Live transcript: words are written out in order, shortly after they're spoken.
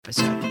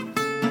episode.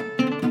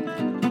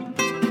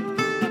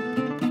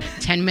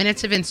 10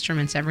 minutes of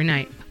instruments every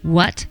night.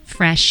 What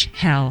fresh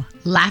hell.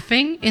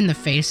 Laughing in the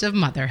face of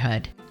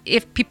motherhood.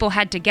 If people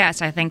had to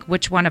guess, I think,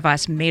 which one of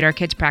us made our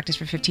kids practice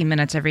for 15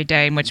 minutes every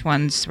day and which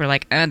ones were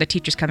like, the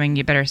teacher's coming,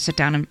 you better sit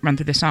down and run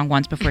through the song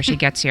once before she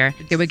gets here,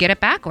 they would get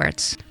it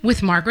backwards.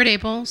 With Margaret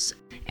Abels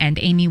and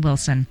Amy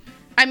Wilson.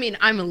 I mean,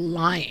 I'm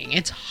lying.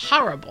 It's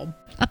horrible.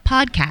 A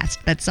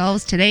podcast that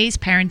solves today's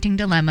parenting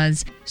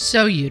dilemmas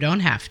so you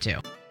don't have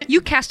to. You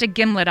cast a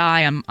gimlet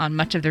eye on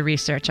much of the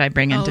research I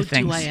bring into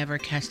things. Oh, do I ever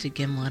cast a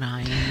gimlet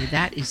eye, Amy?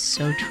 That is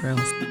so true.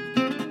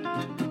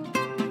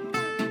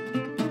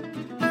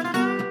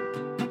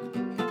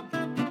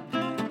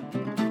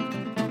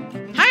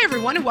 Hi,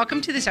 everyone, and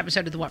welcome to this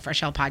episode of the What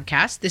Fresh Hell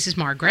podcast. This is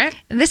Margaret.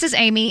 And this is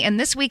Amy, and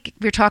this week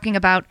we're talking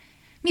about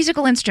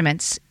musical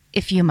instruments,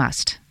 if you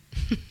must.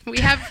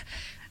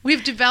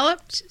 We've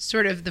developed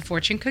sort of the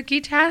fortune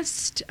cookie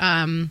test.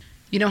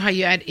 You know how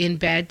you add in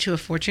bed to a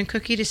fortune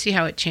cookie to see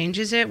how it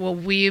changes it? Well,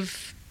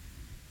 we've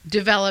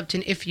developed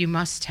an if you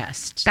must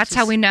test. That's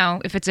how we know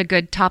if it's a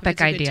good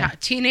topic idea.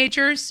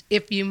 Teenagers,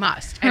 if you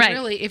must. And right.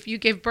 Really, if you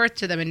gave birth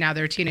to them and now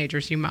they're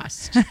teenagers, you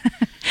must.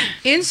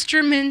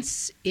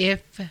 Instruments,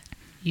 if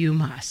you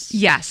must.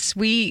 Yes,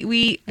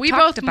 we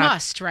both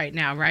must right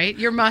now, right?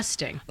 You're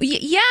musting.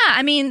 Yeah,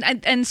 I mean,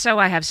 and so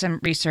I have some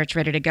research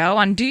ready to go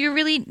on. Do you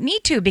really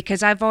need to?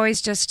 Because I've always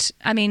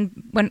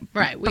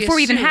before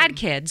we even had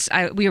kids,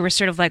 we were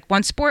sort of like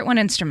one sport, one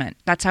instrument.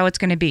 That's how it's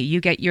going to be. You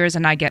get yours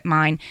and I get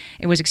mine.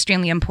 It was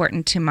extremely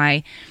important to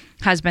my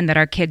husband that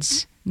our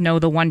kids know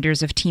the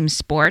wonders of team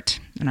sport.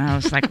 And I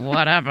was like,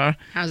 whatever.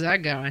 How's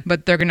that going?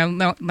 But they're going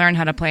to learn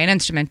how to play an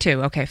instrument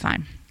too. Okay,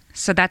 fine.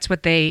 So that's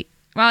what we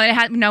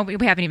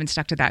haven't even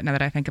stuck to that now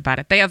that I think about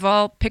it. They have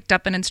all picked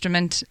up an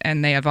instrument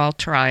and they have all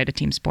tried a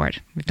team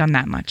sport. We've done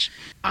that much.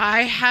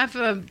 I have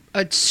a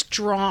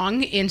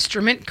strong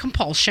instrument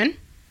compulsion.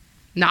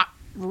 Not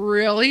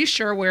really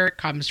sure where it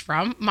comes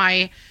from.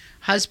 My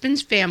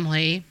husband's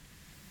family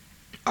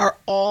are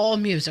all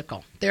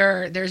musical.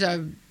 There's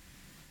a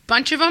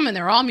bunch of them and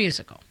they're all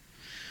musical.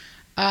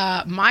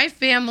 My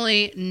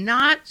family,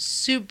 not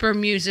super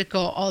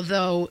musical,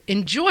 although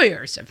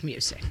enjoyers of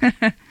music.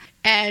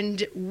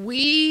 And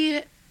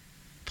we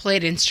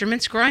played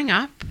instruments growing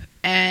up,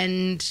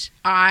 and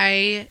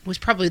I was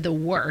probably the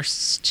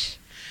worst.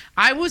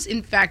 I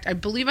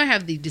believe I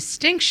have the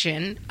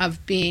distinction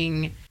of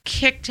being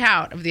kicked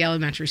out of the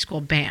elementary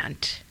school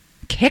band.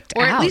 Kicked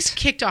out? Or at least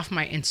kicked off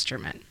my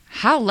instrument.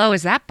 How low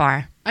is that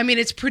bar? I mean,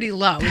 it's pretty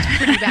low. It's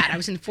pretty bad. I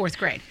was in 4th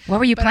grade. What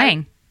were you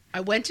playing? I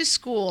went to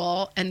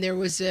school, and there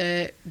was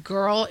a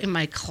girl in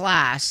my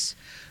class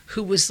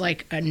who was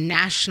like a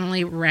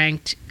nationally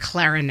ranked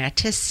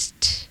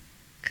clarinetist.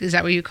 Is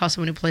that what you call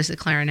someone who plays the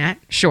clarinet?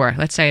 Sure.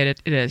 Let's say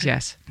it is,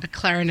 yes. A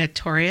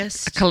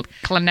clarinetorious? A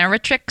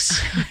clarinetrix?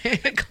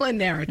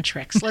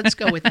 Clarinetrix. Let's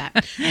go with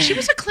that. She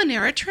was a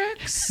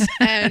clarinetrix,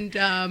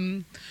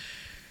 and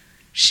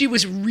she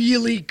was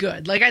really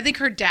good. Like, I think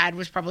her dad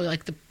was probably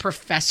like the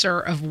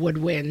professor of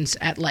woodwinds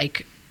at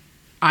like,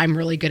 I'm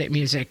really good at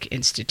music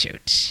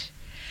institute.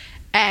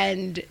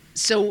 And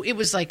so it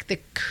was like the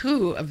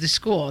coup of the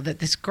school that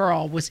this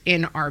girl was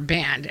in our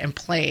band and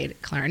played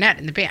clarinet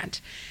in the band.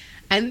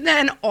 And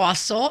then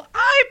also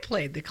I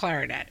played the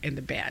clarinet in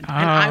the band.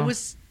 And I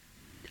was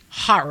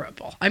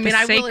horrible. I mean,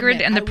 the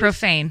sacred and the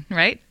profane,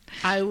 right?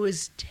 I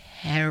was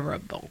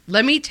terrible.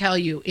 Let me tell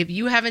you, if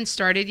you haven't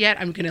started yet,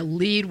 I'm going to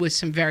lead with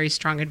some very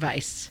strong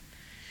advice.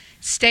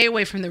 Stay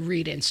away from the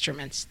reed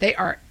instruments. They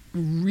are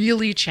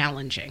really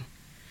challenging.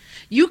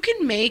 You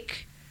can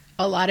make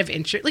a lot of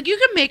instruments. Like, you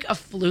can make a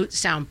flute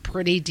sound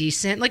pretty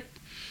decent. Like,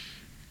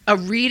 a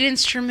reed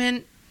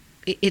instrument,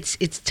 it's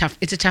tough.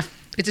 It's a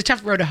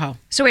tough road to hoe.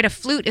 So wait, a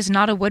flute is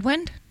not a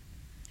woodwind?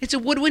 It's a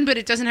woodwind, but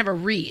it doesn't have a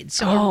reed.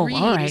 So a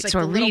reed is like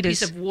a little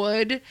piece of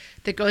wood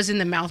that goes in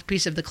the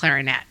mouthpiece of the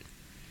clarinet.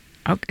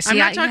 Okay.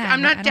 See,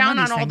 I'm not down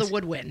on all the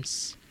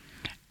woodwinds.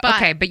 But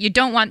okay, but you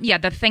don't want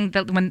the thing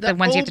that the ones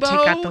you have to take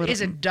out the little.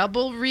 Is a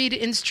double reed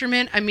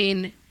instrument. I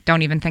mean,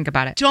 don't even think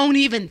about it. Don't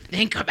even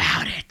think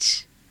about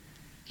it.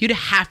 You'd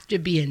have to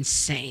be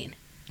insane.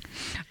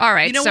 All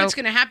right. You know what's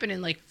going to happen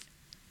in like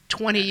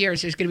 20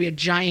 years? There's going to be a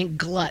giant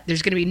glut.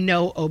 There's going to be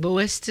no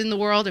oboists in the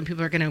world, and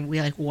people are going to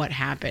be like, what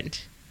happened?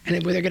 And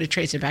then they're going to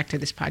trace it back to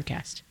this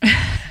podcast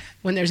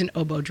when there's an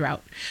oboe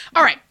drought.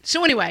 All right.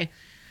 So anyway,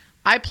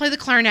 I play the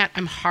clarinet.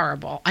 I'm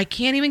horrible. I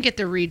can't even get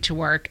the reed to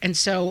work. And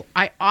so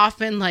I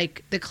often,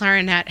 like, the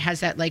clarinet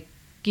has that, like,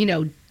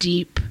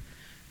 deep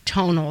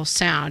tonal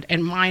sound.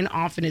 And mine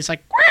often is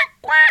like, quack,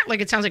 quack,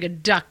 like it sounds like a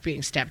duck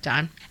being stepped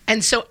on.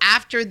 And so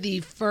after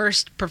the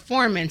first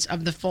performance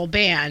of the full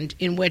band,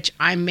 in which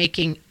I'm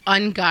making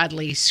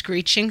ungodly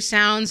screeching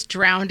sounds,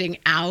 drowning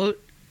out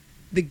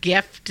the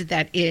gift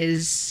that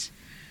is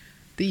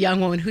the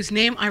young woman whose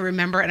name I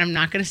remember, and I'm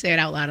not going to say it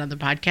out loud on the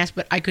podcast,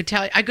 but I could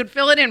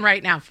fill it in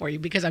right now for you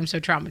because I'm so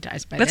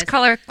traumatized by this. Let's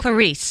call her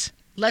Clarice.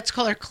 Let's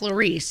call her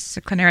Clarice.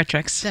 The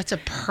clarinetrix. That's a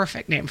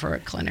perfect name for a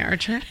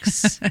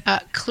clarinetrix.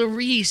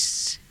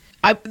 Clarice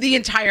The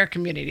entire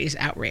community is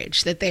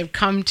outraged that they've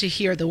come to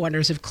hear the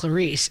wonders of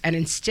Clarice, and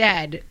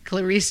instead,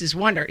 Clarice's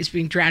wonder is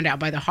being drowned out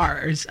by the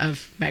horrors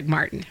of Meg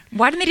Martin.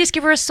 Why didn't they just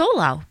give her a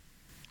solo?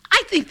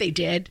 I think they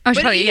did. Oh,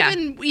 but probably,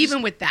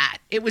 even with that,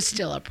 it was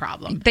still a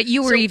problem. That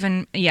you were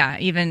even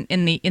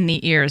in the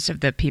ears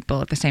of the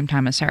people at the same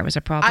time as her was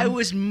a problem. I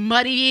was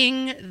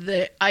muddying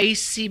the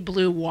icy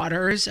blue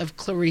waters of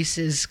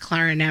Clarice's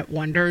clarinet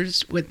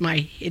wonders with my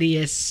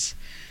hideous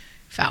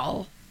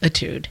foul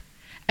etude.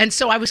 And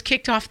so I was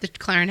kicked off the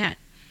clarinet.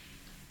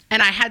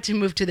 And I had to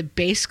move to the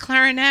bass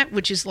clarinet,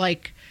 which is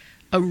like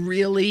a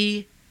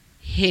really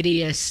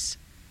hideous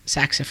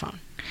saxophone.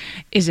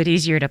 Is it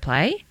easier to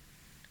play?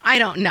 I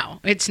don't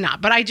know. It's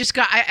not. But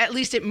at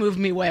least it moved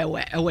me way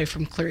away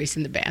from Clarice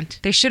in the band.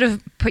 They should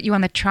have put you on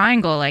the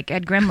triangle like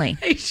Ed Grimley.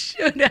 They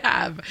should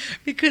have.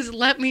 Because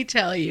let me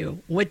tell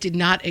you, what did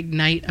not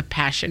ignite a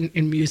passion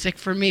in music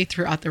for me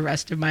throughout the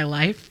rest of my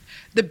life?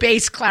 The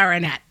bass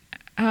clarinet.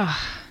 Oh,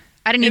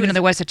 I didn't even know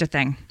there was such a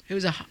thing. It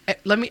was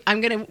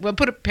we'll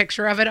put a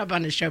picture of it up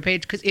on the show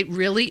page because it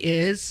really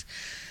is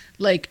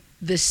like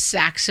the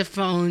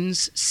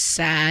saxophone's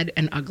sad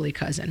and ugly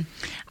cousin.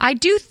 I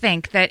do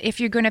think that if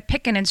you're going to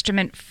pick an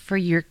instrument for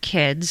your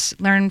kids,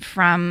 learn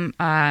from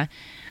my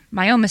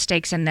own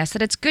mistakes in this,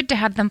 that it's good to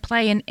have them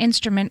play an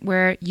instrument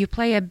where you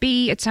play a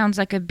B, it sounds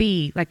like a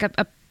B. Like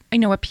a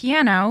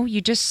piano, you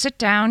just sit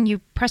down, you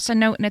press a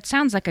note, and it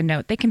sounds like a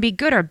note. They can be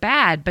good or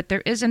bad, but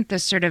there isn't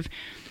this sort of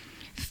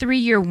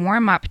 3-year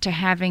warm-up to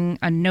having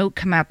a note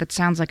come out that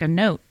sounds like a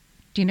note.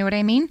 Do you know what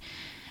I mean?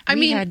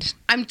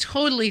 I'm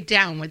totally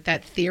down with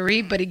that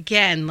theory, but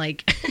again,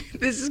 like,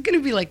 this is going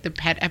to be like the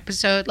pet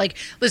episode. Like,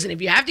 listen, if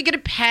you have to get a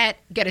pet,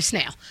 get a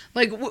snail.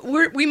 Like,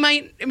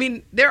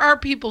 there are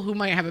people who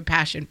might have a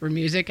passion for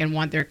music and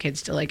want their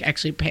kids to, like,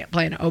 actually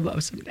play an oboe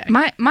someday.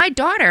 My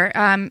daughter,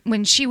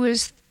 when she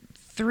was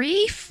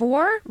 3,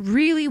 4,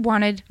 really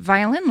wanted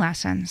violin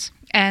lessons.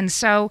 And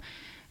so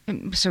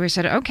we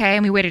said, okay.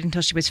 And we waited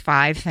until she was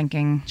 5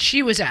 thinking.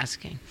 She was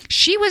asking.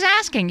 She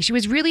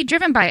was really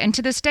driven by it. And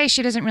to this day,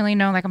 she doesn't really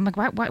know. Like, I'm like,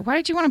 why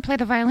did you want to play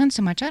the violin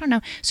so much? I don't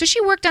know. So she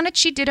worked on it.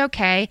 She did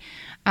okay.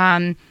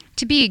 To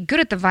be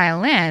good at the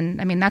violin,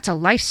 I mean, that's a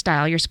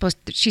lifestyle.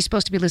 She's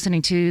supposed to be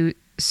listening to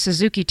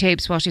Suzuki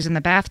tapes while she's in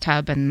the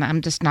bathtub. And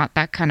I'm just not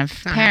that kind of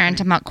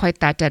parent. I'm not quite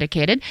that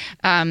dedicated.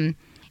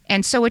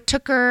 And so it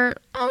took her,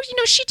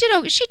 she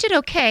did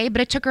okay,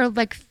 but it took her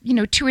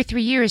 2 or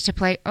 3 years to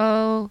play,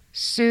 Oh,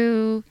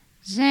 Susanna,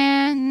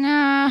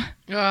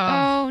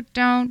 oh,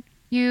 don't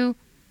you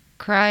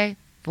cry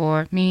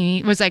for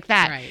me. It was like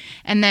that. Right.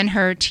 And then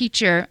her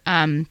teacher,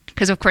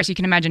 because of course you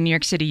can imagine New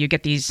York City, you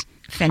get these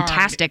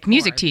fantastic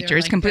music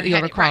teachers, completely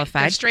overqualified.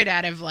 Right. They're straight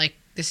out of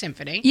the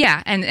symphony.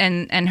 Yeah,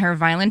 and her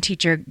violin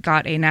teacher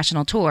got a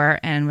national tour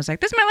and was like,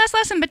 this is my last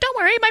lesson, but don't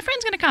worry, my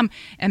friend's going to come.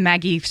 And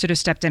Maggie sort of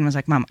stepped in and was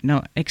like, Mom,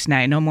 no,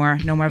 ixnay, no more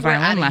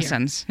violin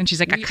lessons. And she's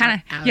like, I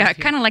kind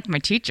of liked my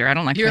teacher. I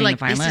don't like playing the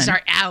violin. This is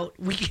our out.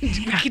 We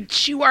can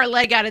chew our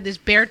leg out of this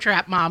bear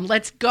trap, Mom.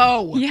 Let's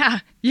go. Yeah.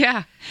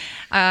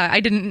 I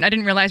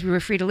didn't realize we were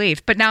free to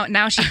leave. But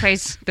now she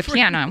plays the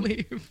piano.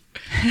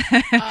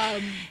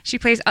 She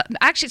plays,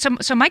 actually,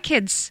 so my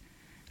kids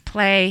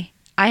play.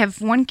 I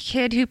have one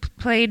kid who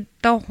played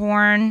the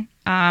horn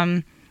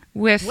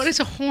with... What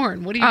is a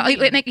horn? What do you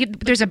mean?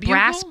 There's a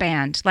brass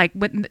band. Like,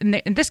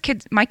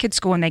 my kid's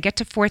school, when they get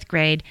to 4th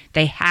grade,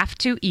 they have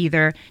to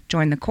either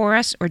join the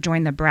chorus or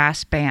join the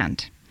brass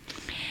band.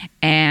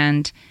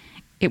 And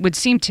it would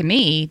seem to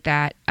me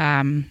that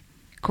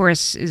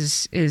chorus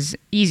is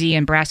easy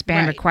and brass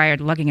band required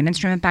lugging an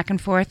instrument back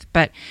and forth.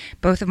 But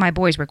both of my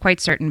boys were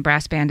quite certain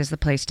brass band is the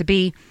place to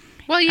be.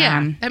 Well,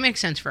 yeah, that makes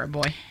sense for a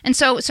boy. And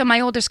so my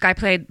oldest guy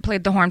played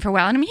the horn for a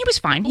while, and I mean, he was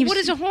fine. What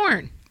is a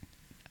horn?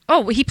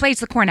 Oh, he plays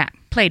the cornet.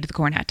 Played the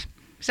cornet.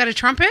 Is that a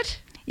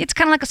trumpet? It's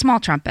kind of like a small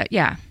trumpet,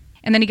 yeah.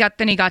 And then he got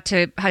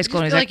to high school,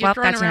 and he's like, well,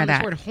 that's none of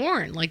that. Word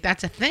horn, like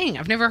that's a thing.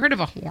 I've never heard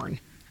of a horn.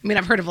 I mean,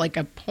 I've heard of like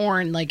a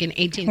horn, like in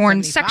 1875.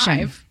 Horn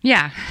section,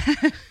 yeah.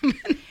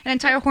 An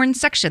entire horn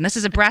section. This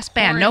is a brass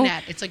band.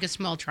 Hornet. It's like a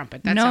small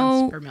trumpet. That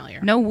sounds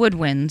familiar. No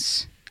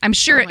woodwinds. I'm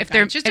sure if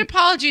they're... Just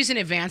apologies in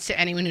advance to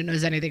anyone who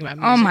knows anything about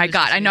music. Oh my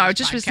God, I know. I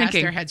just was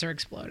thinking... Their heads are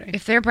exploding.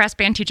 If their brass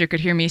band teacher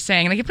could hear me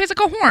saying, like, he plays like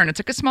a horn, it's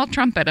like a small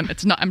trumpet, and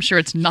it's not... I'm sure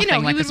it's nothing like a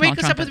small trumpet. He would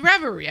wake us up with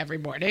reverie every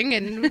morning,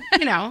 and,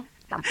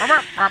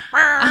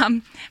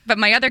 But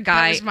my other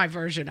guy... That was my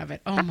version of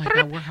it. Oh my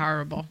God, we're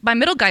horrible. My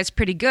middle guy's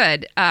pretty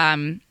good,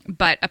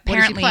 but apparently... What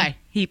does he play?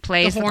 He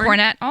plays the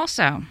cornet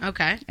also.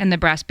 Okay. And the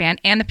brass band,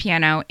 and the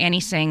piano, and he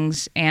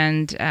sings,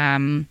 and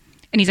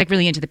he's like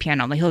really into the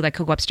piano. Like he'll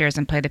go upstairs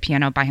and play the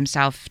piano by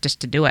himself just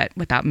to do it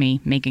without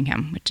me making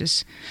him, which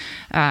is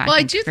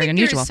I do think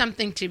unusual. There's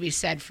something to be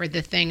said for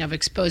the thing of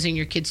exposing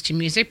your kids to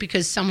music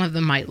because some of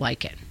them might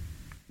like it.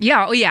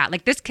 Yeah,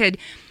 like this kid.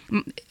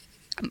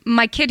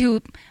 My kids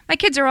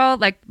are all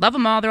like, love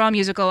them all. They're all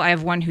musical. I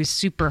have one who's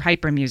super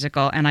hyper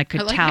musical, and I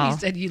could tell. That you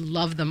said you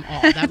love them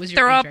all. That was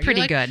your They're all picture.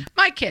 pretty good.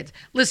 My kids,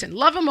 listen,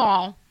 love them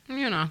all.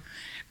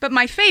 But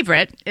my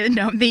favorite,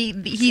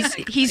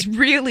 he's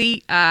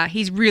really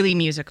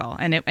musical,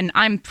 and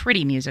I'm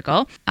pretty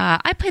musical.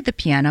 I played the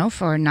piano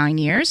for 9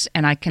 years,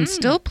 and I can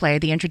still play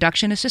the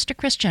introduction to Sister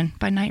Christian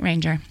by Night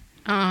Ranger.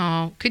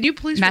 Oh, could you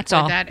please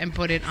record that and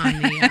put it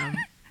on the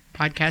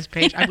podcast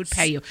page? Yes. I would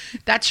pay you.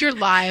 That's your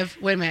live.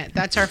 Wait a minute.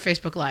 That's our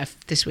Facebook Live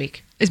this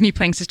week. Is me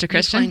playing Sister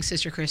Christian? Playing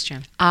Sister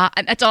Christian.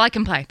 That's all I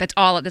can play. That's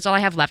all I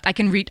have left. I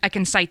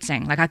can sight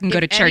sing. Like I can go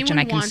to church and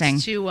I can sing.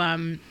 If anyone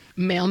wants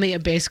to mail me a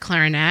bass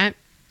clarinet,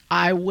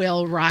 I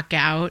will rock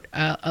out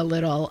a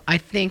little. I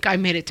think I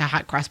made it to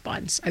hot cross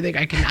buns. I think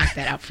I can knock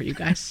that out for you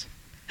guys.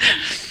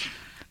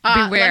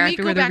 Beware. Let me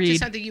go back to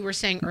something you were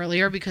saying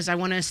earlier because I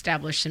want to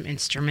establish some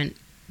instrument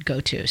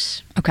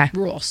go-tos. Okay.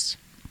 Rules.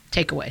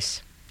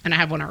 Takeaways. And I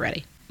have one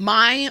already.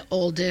 My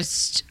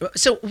oldest,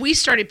 so we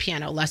started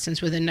piano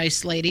lessons with a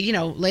nice lady.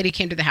 Lady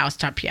came to the house,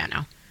 taught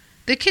piano.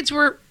 The kids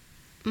were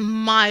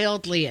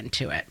mildly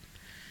into it.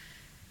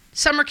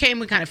 Summer came,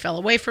 we kind of fell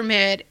away from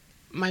it.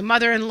 My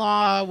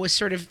mother-in-law was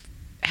sort of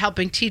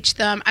helping teach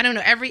them. I don't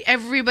know,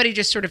 everybody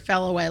just sort of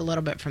fell away a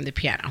little bit from the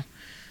piano.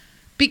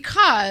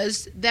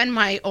 Because then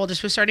my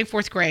oldest was starting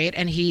 4th grade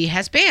and he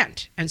has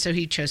band. And so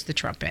he chose the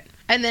trumpet.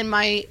 And then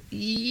my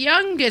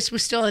youngest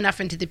was still enough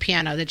into the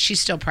piano that she's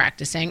still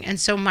practicing. And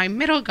so my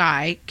middle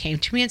guy came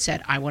to me and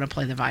said, I want to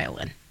play the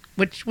violin,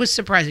 which was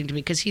surprising to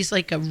me because he's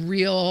like a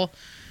real,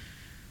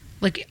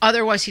 like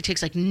otherwise he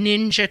takes like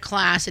ninja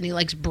class and he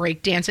likes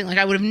break dancing. Like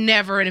I would have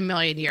never in a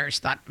million years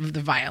thought of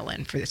the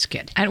violin for this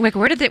kid. And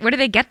where do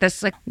they get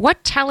this? Like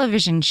what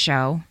television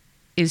show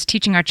is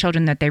teaching our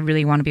children that they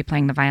really want to be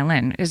playing the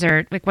violin? Is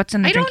there, like, what's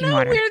in the drinking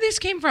water? I don't know where this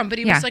came from, but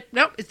he was like,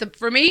 nope,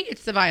 for me,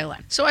 it's the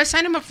violin. So I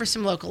signed him up for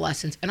some local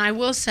lessons, and I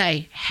will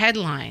say,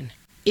 headline,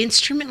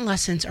 instrument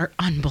lessons are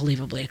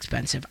unbelievably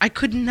expensive. I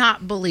could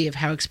not believe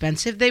how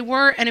expensive they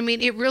were, and I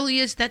mean, it really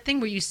is that thing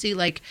where you see,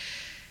 like,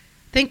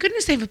 thank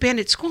goodness they have a band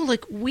at school.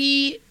 Like,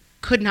 we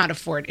could not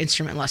afford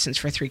instrument lessons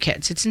for 3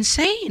 kids. It's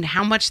insane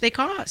how much they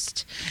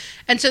cost.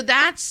 And so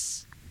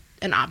that's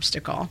an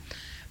obstacle.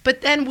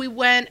 But then we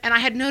went, and I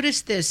had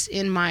noticed this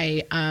in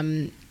my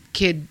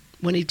kid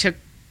when he took,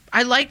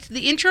 I liked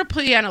the intro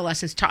piano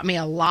lessons taught me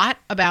a lot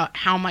about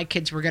how my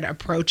kids were going to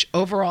approach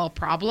overall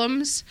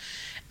problems.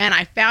 And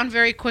I found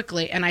very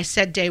quickly, and I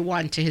said day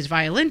one to his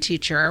violin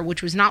teacher,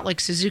 which was not like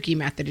Suzuki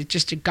method, it's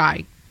just a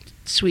guy,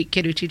 sweet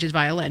kid who teaches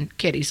violin.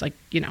 Kid, he's like,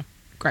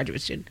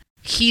 graduate student.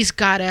 He's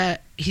got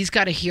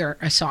to hear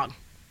a song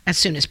as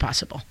soon as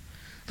possible.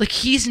 Like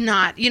he's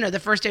not,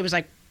 the first day was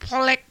like,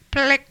 plick,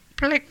 plick,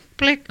 plick,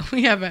 plick.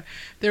 I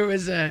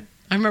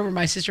remember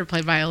my sister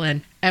played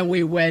violin and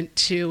we went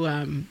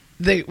to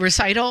the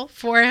recital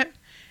for it.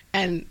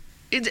 And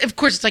of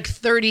course it's like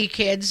 30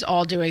 kids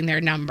all doing their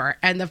number.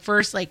 And the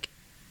first like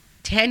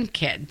 10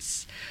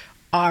 kids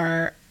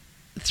are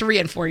 3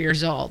 and 4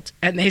 years old.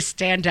 And they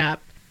stand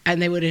up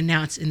and they would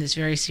announce in this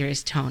very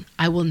serious tone,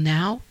 I will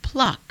now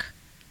pluck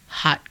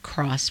hot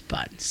cross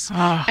buns.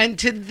 Oh. And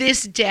to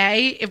this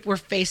day, if we're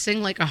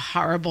facing like a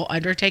horrible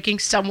undertaking,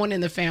 someone in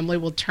the family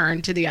will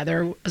turn to the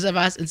others of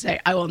us and say,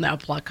 I will now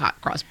pluck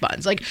hot cross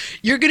buns. Like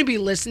you're going to be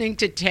listening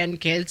to 10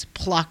 kids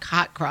pluck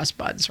hot cross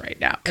buns right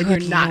now. And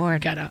you're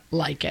not going to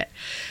like it.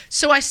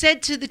 So I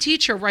said to the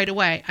teacher right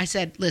away, I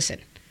said,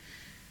 listen,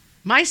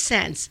 my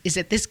sense is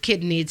that this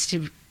kid needs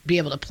to be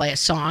able to play a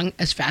song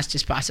as fast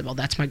as possible.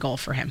 That's my goal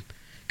for him.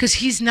 Because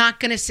he's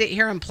not going to sit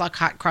here and pluck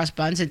hot cross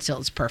buns until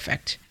it's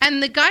perfect.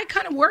 And the guy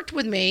kind of worked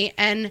with me,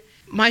 and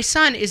my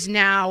son is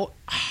now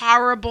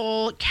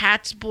horrible,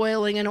 cats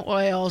boiling in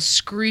oil,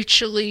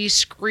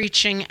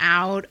 screeching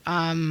out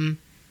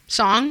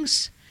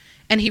songs,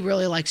 and he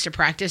really likes to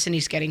practice, and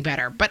he's getting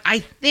better. But I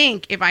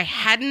think if I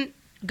hadn't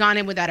gone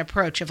in with that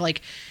approach of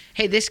like,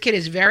 hey, this kid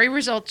is very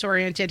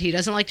results-oriented, he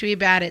doesn't like to be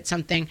bad at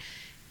something,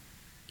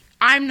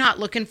 I'm not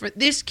looking for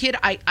this kid.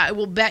 I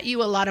will bet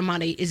you a lot of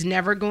money is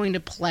never going to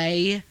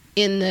play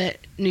in the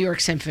New York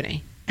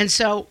Symphony. And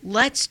so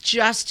let's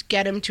just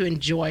get him to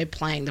enjoy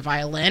playing the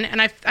violin.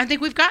 And I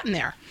think we've gotten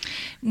there.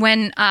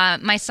 When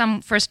my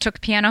son first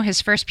took piano,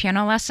 his first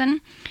piano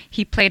lesson,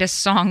 he played a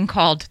song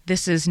called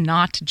This Is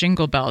Not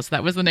Jingle Bells.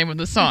 That was the name of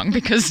the song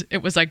because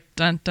it was like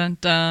dun dun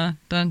dun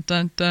dun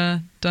dun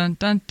dun dun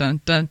dun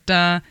dun dun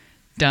dun.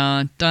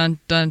 Dun dun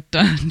dun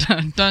dun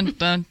dun dun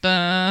dun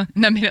dun.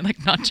 And that made it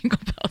like not Jingle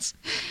Bells.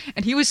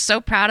 And he was so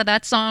proud of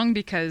that song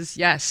because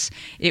yes,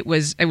 it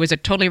was a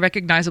totally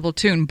recognizable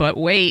tune. But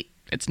wait,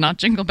 it's not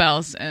Jingle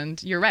Bells.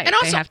 And you're right. And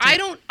also,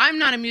 I'm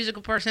not a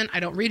musical person. I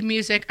don't read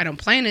music. I don't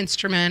play an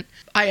instrument.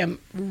 I am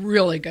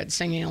really good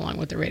singing along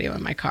with the radio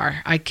in my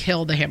car. I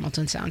kill the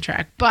Hamilton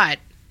soundtrack. But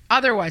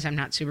otherwise, I'm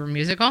not super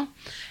musical.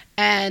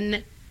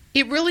 And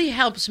it really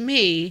helps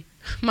me.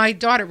 My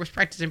daughter was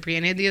practicing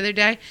piano the other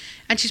day,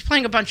 and she's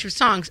playing a bunch of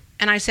songs.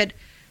 And I said,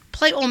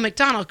 play Old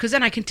MacDonald, because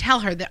then I can tell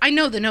her that I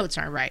know the notes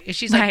aren't right. And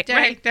she's like,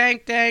 dang,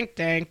 dang, dang,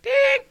 dang,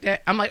 dang, dang.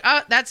 I'm like,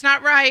 oh, that's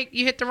not right.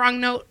 You hit the wrong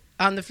note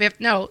on the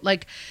 5th note.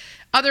 Like,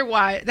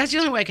 otherwise, that's the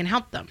only way I can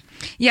help them.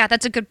 Yeah,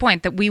 that's a good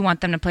point, that we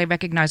want them to play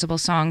recognizable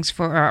songs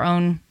for our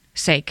own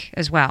sake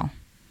as well.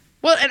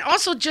 Well, and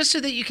also just so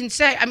that you can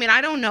say, I mean,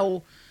 I don't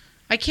know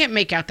I can't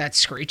make out that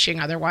screeching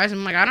otherwise.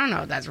 I'm like, I don't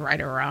know if that's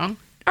right or wrong.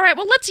 All right,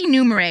 well, let's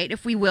enumerate,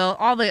 if we will,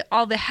 all the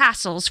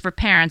hassles for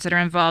parents that are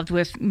involved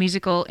with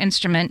musical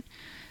instrument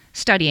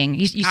studying.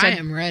 You said I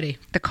am ready.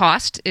 The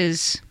cost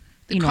is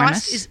enormous. The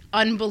cost is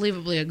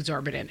unbelievably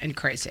exorbitant and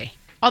crazy.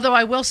 Although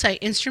I will say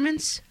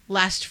instruments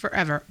last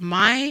forever.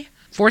 My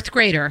 4th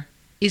grader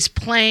is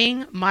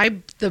playing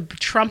the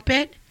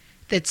trumpet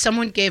that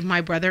someone gave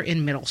my brother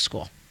in middle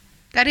school.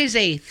 That is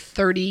a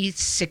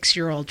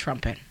 36-year-old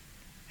trumpet.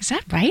 Is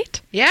that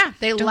right? Yeah,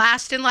 they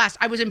last and last.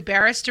 I was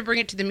embarrassed to bring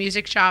it to the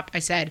music shop. I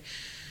said,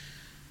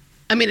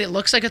 I mean, it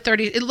looks like a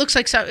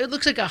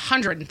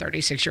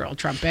 136-year-old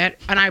trumpet,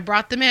 and I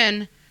brought them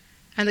in,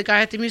 and the guy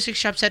at the music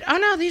shop said, "Oh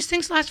no, these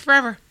things last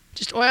forever.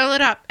 Just oil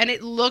it up." And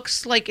it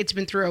looks like it's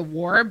been through a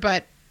war,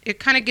 but it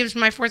kind of gives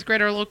my 4th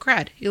grader a little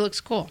cred. He looks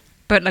cool.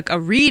 But like a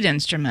reed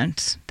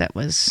instrument that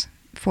was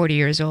 40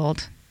 years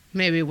old,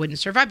 maybe it wouldn't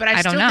survive. But I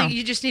still think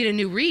you just need a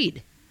new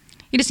reed.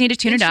 You just need to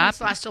tune it up. Instruments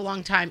last a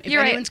long time. If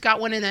anyone's got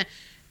one in the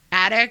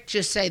attic,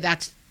 just say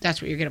that's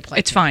what you're going to play.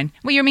 It's fine.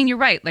 Well, you're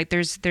right. Like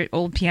there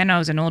old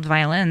pianos and old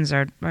violins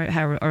are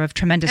of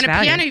tremendous value.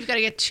 And a piano, you've got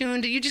to get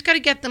tuned. You just got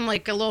to get them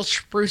like a little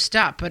spruced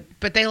up,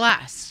 but they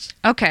last.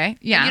 Okay,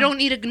 yeah. And you don't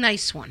need a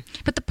nice one.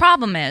 But the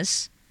problem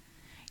is,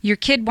 your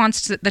kid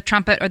wants the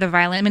trumpet or the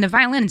violin. I mean, the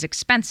violin is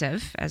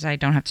expensive, as I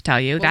don't have to tell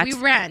you. Well, we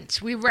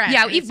rent.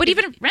 Yeah, but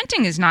even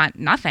renting is not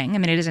nothing. I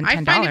mean, it isn't $10.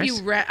 I find if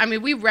you rent,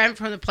 we rent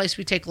from the place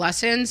we take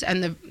lessons,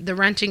 and the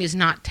renting is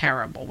not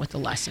terrible with the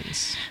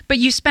lessons. But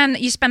you spend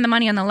the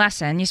money on the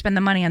lesson, you spend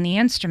the money on the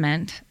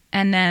instrument,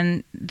 and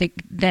then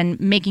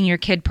making your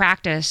kid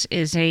practice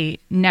is a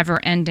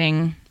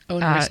never-ending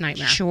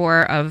nightmare.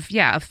 Chore of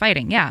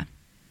fighting. Yeah.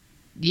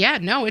 Yeah,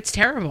 no, it's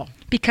terrible.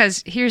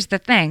 Because here's the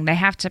thing, they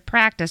have to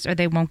practice or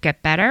they won't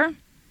get better.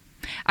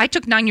 I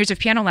took 9 years of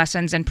piano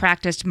lessons and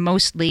practiced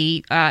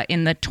mostly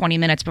in the 20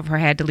 minutes before I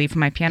had to leave for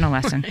my piano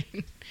lesson.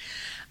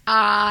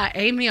 Right.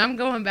 Amy, I'm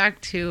going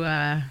back to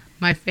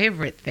my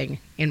favorite thing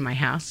in my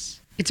house.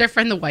 It's our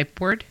friend the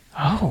whiteboard.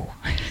 Oh.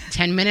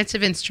 10 minutes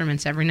of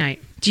instruments every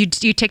night. Do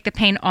you take the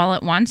pain all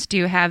at once? Do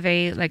you have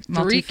a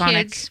multiphonic? 3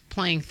 kids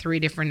playing 3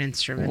 different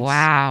instruments.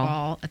 Wow.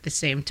 All at the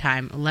same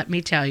time. Let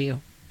me tell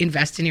you,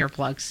 invest in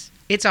earplugs.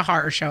 It's a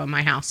horror show in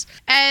my house.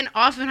 And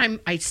often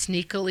I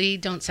sneakily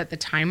don't set the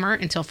timer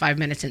until 5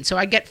 minutes in. So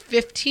I get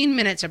 15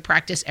 minutes of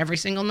practice every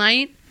single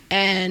night.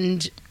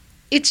 And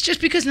it's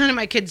just because none of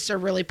my kids are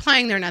really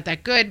playing. They're not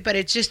that good. But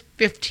it's just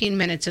 15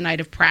 minutes a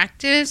night of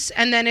practice.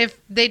 And then if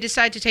they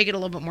decide to take it a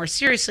little bit more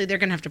seriously, they're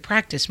going to have to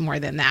practice more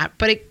than that.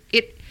 But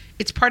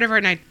it's part of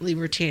our nightly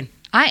routine.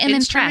 I am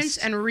Instruments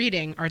impressed. And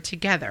reading are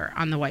together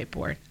on the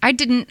whiteboard. I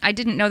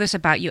didn't know this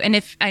about you.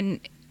 And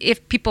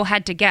if people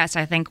had to guess,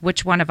 I think,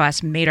 which one of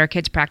us made our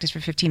kids practice for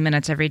 15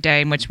 minutes every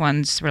day and which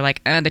ones were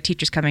like, the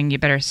teacher's coming, you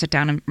better sit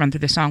down and run through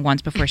the song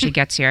once before she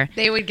gets here.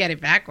 They would get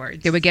it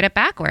backwards. But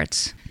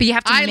you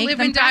have to make them I live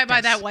and die practice.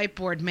 by that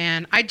whiteboard,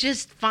 man. I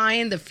just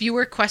find the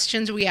fewer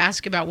questions we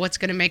ask about what's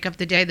going to make up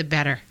the day, the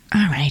better.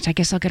 All right, I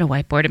guess I'll get a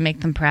whiteboard and make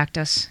them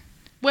practice.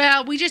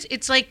 Well,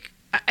 it's like,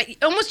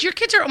 your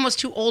kids are almost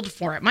too old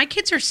for it. My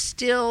kids are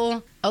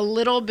still a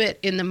little bit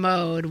in the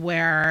mode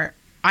where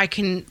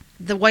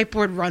the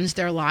whiteboard runs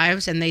their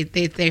lives, and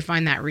they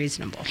find that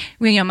reasonable.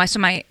 Well,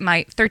 my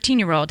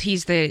 13-year-old,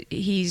 he's the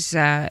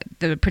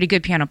pretty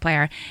good piano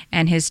player,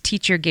 and his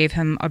teacher gave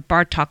him a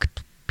Bartok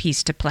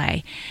piece to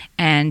play,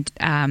 and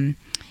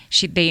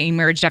they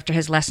emerged after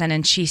his lesson,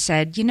 and she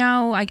said,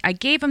 I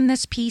gave him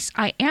this piece.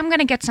 I am going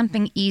to get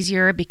something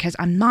easier because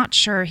I'm not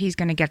sure he's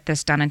going to get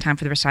this done in time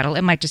for the recital.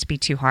 It might just be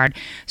too hard,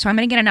 so I'm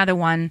going to get another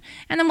one,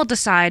 and then we'll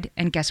decide.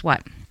 And guess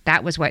what?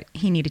 That was what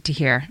he needed to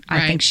hear.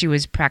 Right. I think she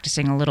was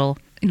practicing a little.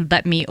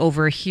 Let him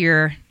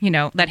overhear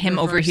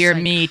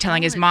me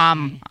telling his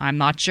mom, I'm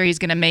not sure he's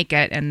going to make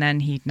it. And then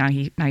he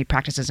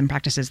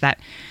practices that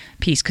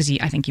piece because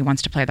I think he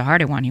wants to play the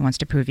harder one. He wants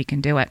to prove he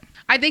can do it.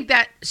 I think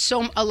that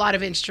a lot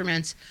of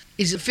instruments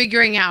is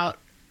figuring out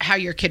how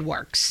your kid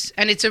works.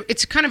 And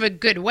it's kind of a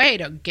good way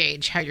to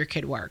gauge how your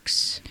kid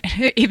works.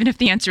 Even if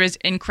the answer is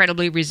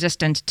incredibly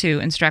resistant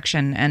to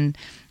instruction and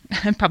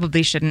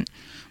probably shouldn't.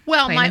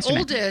 Well, my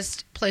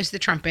oldest plays the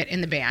trumpet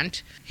in the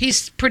band.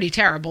 He's pretty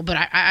terrible, but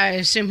I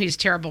assume he's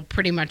terrible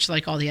pretty much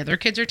like all the other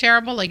kids are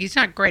terrible. Like, he's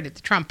not great at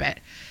the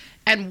trumpet.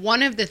 And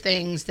one of the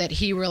things that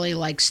he really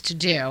likes to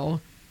do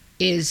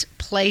is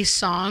play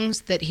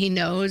songs that he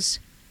knows,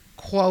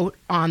 quote,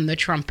 on the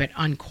trumpet,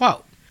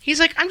 unquote. He's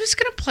like, I'm just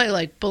going to play,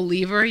 like,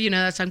 Believer. You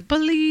know that song?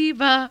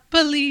 Believer,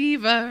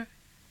 Believer.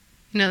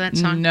 You know that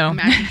song? No.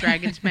 Imagine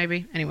Dragons,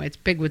 maybe? Anyway, it's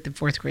big with the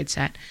 4th grade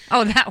set.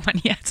 Oh, that one.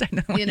 Yes, I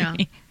know what you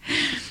mean.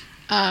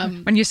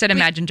 When you said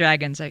Imagine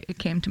Dragons, it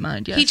came to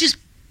mind, yes. He just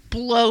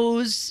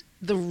blows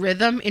the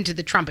rhythm into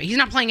the trumpet. He's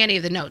not playing any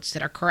of the notes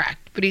that are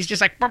correct, but he's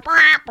just like,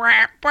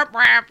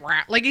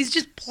 he's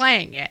just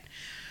playing it.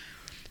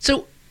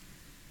 So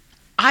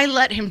I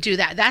let him do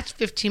that. That's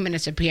 15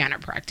 minutes of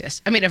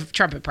of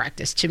trumpet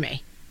practice to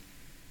me.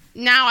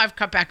 Now I've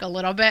cut back a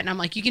little bit, and I'm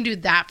like, you can do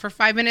that for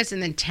 5 minutes,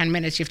 and then 10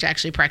 minutes you have to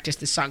actually practice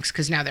the songs,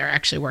 because now they're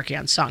actually working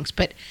on songs.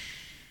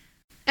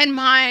 And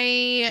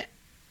my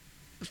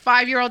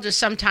 5-year-old just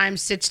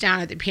sometimes sits down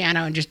at the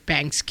piano and just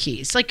bangs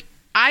keys. Like,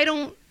 I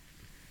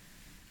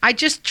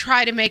just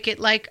try to make it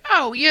like,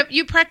 oh,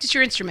 you practice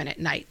your instrument at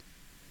night.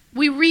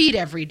 We read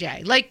every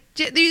day. Like,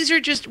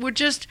 we're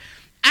just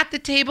at the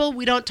table.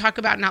 We don't talk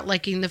about not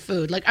liking the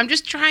food. Like, I'm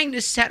just trying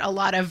to set a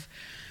lot of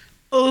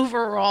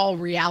overall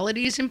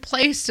realities in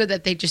place so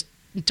that they just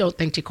don't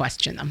think to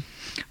question them.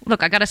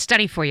 Look, I got a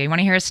study for you. You want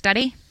to hear a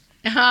study?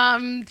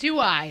 Do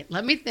I?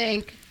 Let me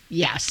think.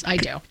 Yes, I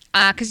do.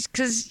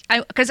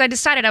 Because I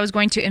decided I was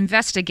going to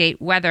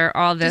investigate whether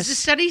all this... Does the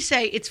study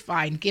say it's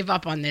fine, give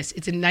up on this,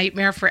 it's a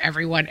nightmare for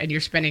everyone, and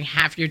you're spending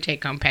half your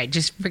take-home pay?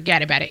 Just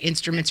forget about it.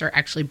 Instruments are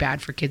actually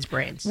bad for kids'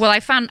 brains. Well,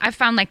 I found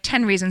like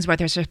 10 reasons why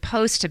they're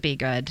supposed to be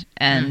good,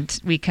 and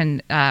we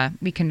can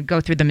go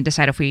through them and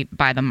decide if we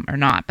buy them or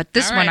not. But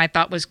this one I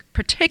thought was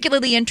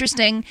particularly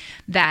interesting,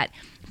 that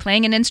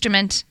playing an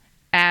instrument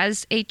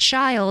as a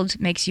child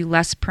makes you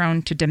less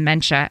prone to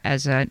dementia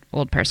as an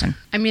old person.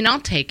 I mean, I'll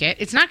take it.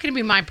 It's not going to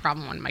be my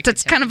problem when my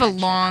kids have dementia. That's kind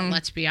of a long...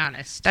 Let's be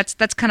honest.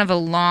 That's kind of a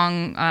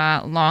long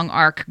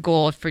arc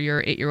goal for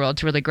your 8-year-old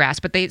to really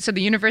grasp. But so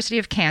the University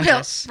of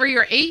Kansas... Well, for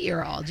your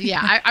 8-year-old,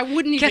 yeah. I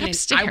wouldn't Get even...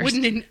 upstairs.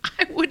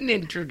 I wouldn't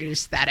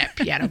introduce that at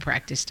piano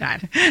practice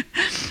time.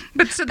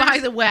 But by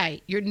the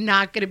way, you're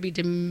not going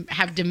to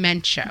have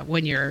dementia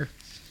when you're...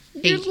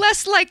 You're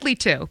less likely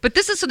to, but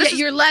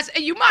you're less.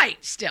 You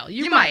might still.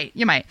 You might.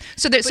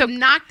 So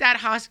knock that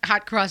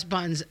hot cross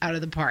buns out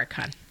of the park,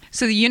 hon.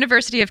 So the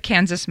University of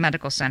Kansas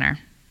Medical Center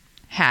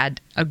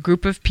had a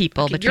group of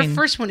people between. Your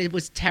first one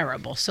was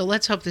terrible. So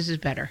let's hope this is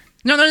better.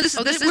 No. This is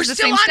we're the still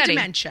same on study.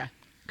 Dementia.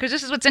 Because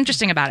this is what's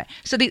interesting about it.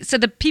 So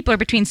the people are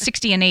between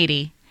 60 and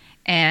 80,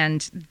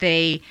 and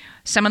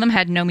some of them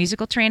had no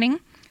musical training,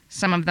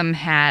 some of them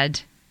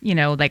had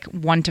like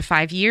 1 to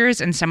 5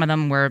 years, and some of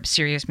them were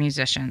serious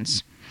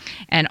musicians.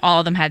 And all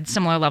of them had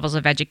similar levels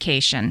of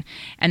education.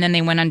 And then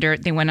they went under a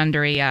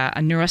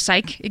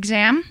neuropsych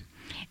exam.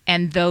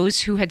 And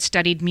those who had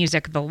studied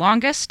music the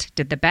longest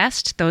did the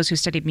best. Those who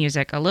studied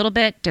music a little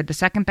bit did the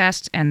second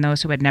best. And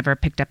those who had never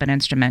picked up an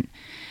instrument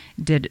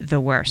did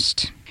the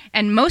worst.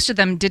 And most of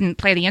them didn't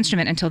play the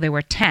instrument until they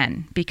were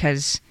 10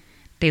 because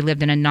they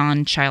lived in a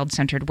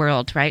non-child-centered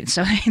world, right?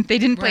 So they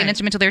didn't play an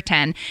instrument until they were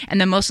 10. And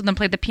then most of them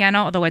played the piano,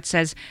 although it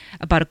says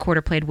about a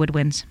quarter played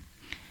woodwinds.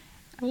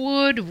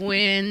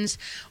 Woodwinds.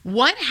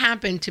 What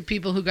happened to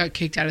people who got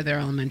kicked out of their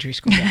elementary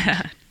school?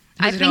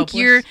 I think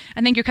you're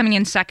coming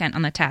in second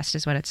on the test,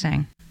 is what it's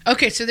saying.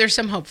 Okay, so there's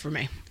some hope for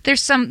me.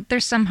 There's some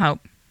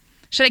hope.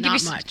 Should I give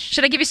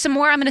you some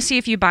more? I'm going to see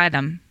if you buy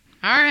them.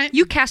 All right.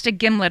 You cast a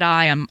gimlet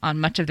eye on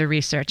much of the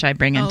research I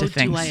bring into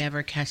things. Do I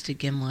ever cast a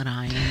gimlet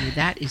eye on you?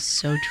 That is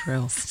so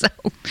true.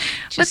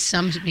 Just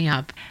sums me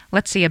up.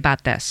 Let's see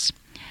about this.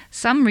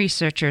 Some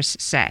researchers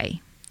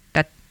say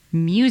that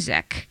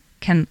music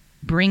can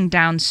bring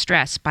down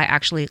stress by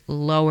actually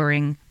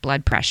lowering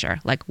blood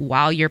pressure. Like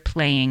while you're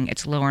playing,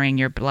 it's lowering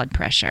your blood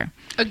pressure.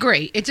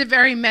 Agree. It's a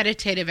very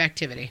meditative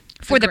activity.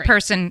 For the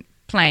person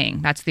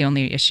playing. That's the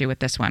only issue with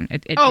this one.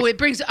 It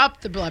brings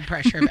up the blood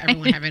pressure of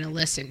everyone having to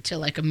listen to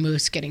like a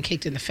moose getting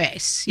kicked in the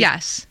face.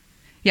 Yes.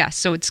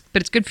 So it's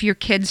good for your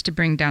kids to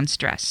bring down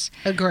stress.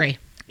 Agree.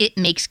 It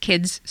makes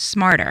kids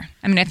smarter.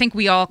 I mean, I think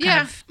we all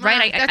kind of,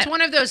 right? That's one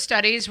of those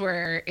studies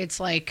where it's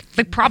like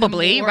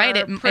probably, the more right?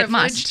 Privileged it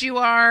must. You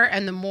are,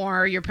 and the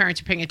more your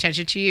parents are paying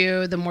attention to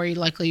you, the more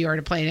likely you are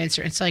to play an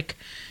instrument. It's like,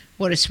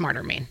 what does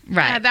smarter mean?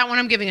 Right. That one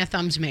I'm giving a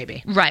thumbs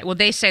maybe. Right. Well,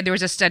 they say there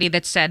was a study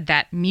that said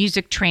that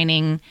music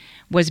training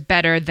was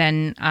better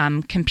than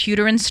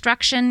computer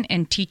instruction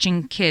in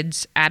teaching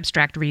kids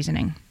abstract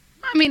reasoning.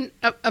 I mean,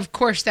 of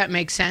course that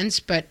makes sense,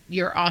 but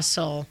you're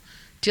also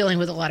dealing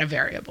with a lot of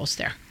variables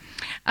there.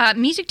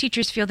 Music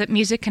teachers feel that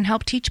music can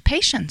help teach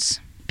patience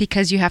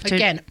because you have to...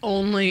 Again,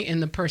 only in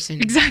the person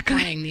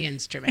playing the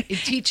instrument. It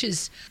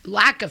teaches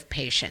lack of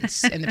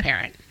patience in the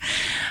parent.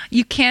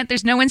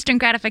 There's no instant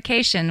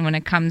gratification when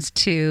it comes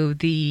to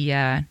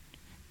the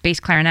bass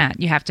clarinet.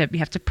 You have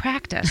to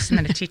practice, and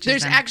then it teaches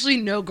There's them actually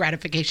no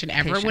gratification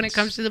ever when it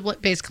comes to the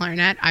bass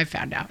clarinet, I've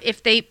found out.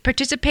 If they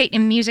participate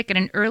in music at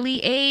an early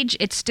age,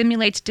 it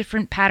stimulates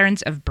different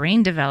patterns of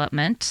brain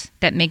development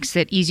that makes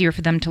it easier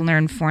for them to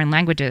learn foreign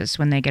languages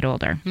when they get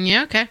older.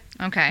 Yeah, okay.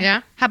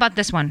 Yeah. How about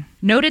this one?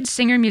 Noted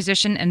singer,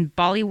 musician, and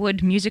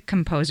Bollywood music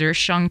composer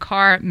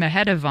Shankar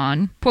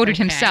Mahadevan quoted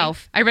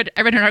himself. I read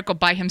an article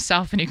by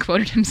himself, and he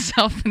quoted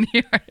himself in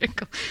the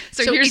article.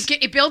 So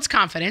it builds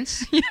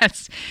confidence.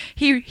 Yes.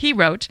 He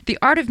wrote, "The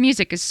art of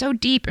music is so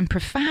deep and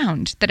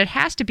profound that it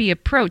has to be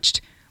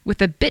approached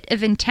with a bit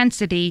of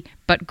intensity,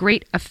 but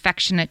great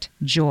affectionate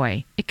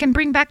joy. It can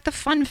bring back the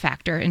fun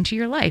factor into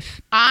your life."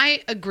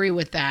 I agree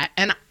with that.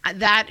 And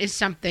that is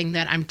something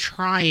that I'm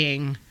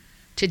trying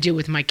to do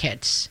with my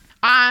kids.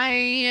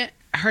 I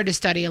heard a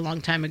study a long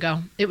time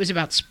ago. It was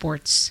about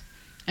sports.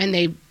 And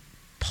they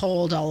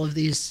polled all of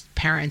these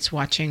parents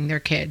watching their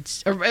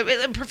kids, or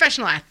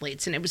professional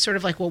athletes. And it was sort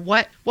of like, well,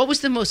 what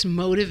was the most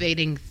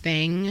motivating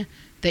thing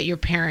that your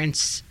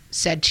parents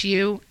said to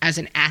you as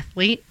an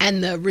athlete.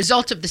 And the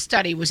result of the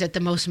study was that the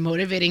most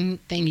motivating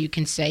thing you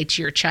can say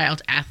to your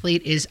child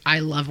athlete is, I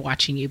love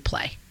watching you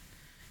play.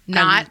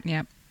 Not,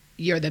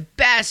 you're the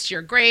best,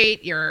 you're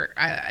great,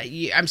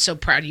 I'm so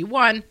proud you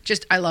won.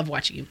 Just, I love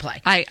watching you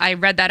play. I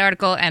read that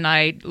article and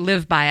I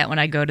live by it when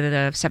I go to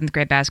the 7th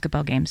grade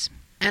basketball games.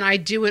 And I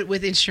do it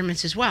with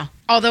instruments as well,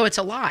 although it's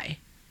a lie.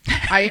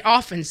 I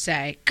often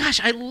say, gosh,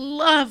 I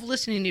love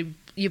listening to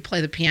you play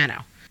the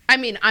piano. I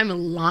mean, I'm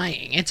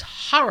lying. It's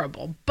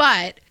horrible.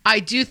 But I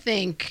do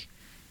think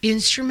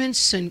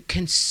instruments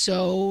can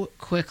so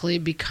quickly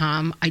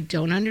become, I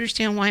don't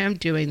understand why I'm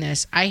doing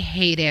this. I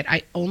hate it.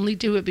 I only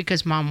do it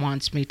because mom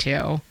wants me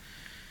to.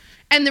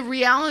 And the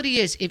reality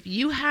is, if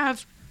you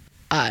have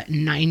a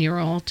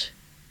 9-year-old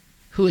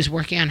who is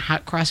working on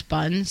hot cross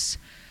buns,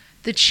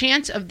 the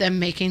chance of them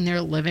making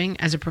their living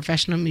as a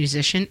professional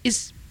musician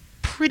is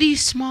pretty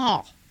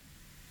small.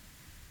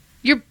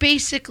 You're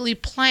basically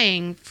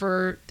playing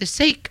for the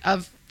sake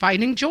of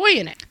finding joy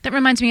in it. That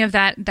reminds me of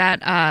that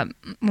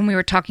when we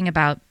were talking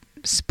about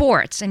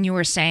sports, and you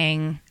were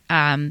saying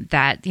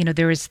that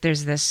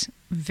there's this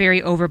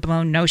very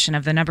overblown notion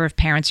of the number of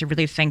parents who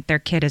really think their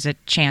kid has a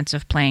chance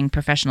of playing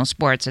professional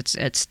sports.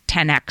 It's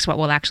 10x what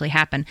will actually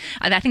happen.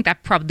 I think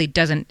that probably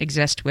doesn't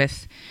exist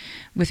with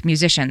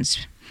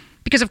musicians.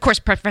 Because, of course,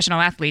 professional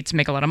athletes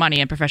make a lot of money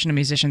and professional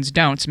musicians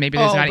don't. So maybe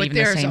there's not even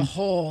the same. There's a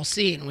whole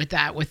scene with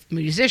that with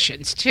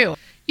musicians, too.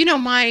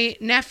 My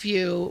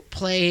nephew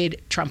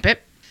played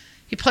trumpet.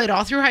 He played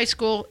all through high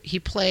school. He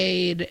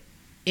played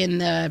in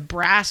the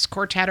brass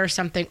quartet or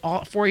something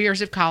all 4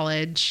 years of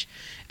college.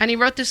 And he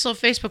wrote this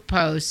little Facebook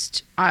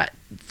post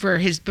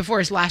before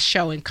his last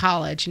show in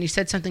college. And he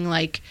said something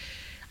like,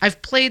 I've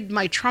played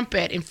my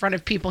trumpet in front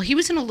of people. He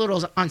was in a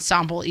little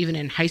ensemble even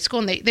in high school,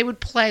 and they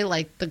would play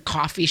like the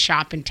coffee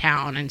shop in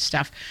town and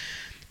stuff.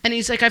 And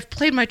he's like, I've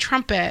played my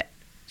trumpet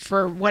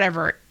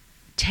for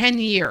 10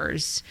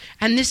 years,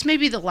 and this may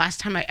be the last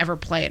time I ever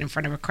play it in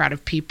front of a crowd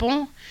of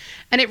people.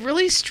 And it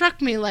really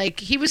struck me like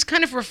he was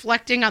kind of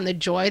reflecting on the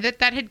joy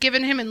that had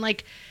given him, and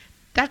like,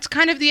 that's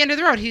kind of the end of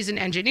the road. He's an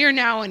engineer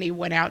now, and he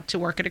went out to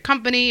work at a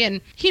company,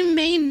 and he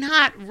may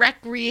not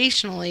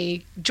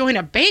recreationally join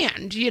a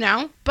band,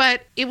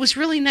 but it was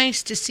really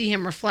nice to see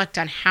him reflect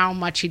on how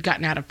much he'd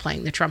gotten out of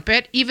playing the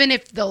trumpet, even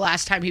if the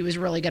last time he was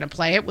really going to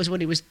play it was when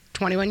he was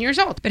 21 years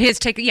old. But his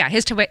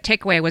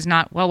takeaway was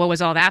not, well, what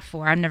was all that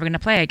for? I'm never going to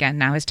play again.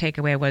 Now his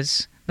takeaway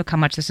was, look how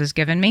much this has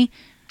given me.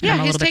 Yeah,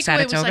 his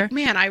takeaway was like,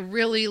 man, I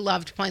really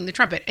loved playing the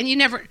trumpet. And you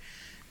never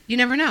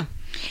know.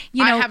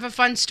 I have a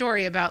fun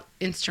story about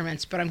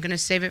instruments, but I'm going to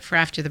save it for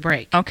after the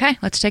break. Okay,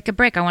 let's take a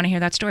break. I want to hear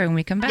that story when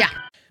we come back. Yeah.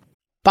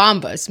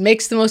 Bombas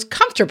makes the most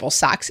comfortable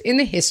socks in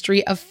the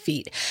history of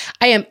feet.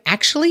 I am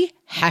actually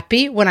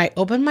happy when I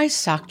open my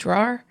sock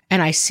drawer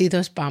and I see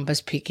those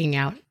Bombas peeking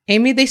out.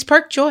 Amy, they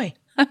spark joy.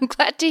 I'm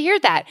glad to hear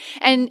that.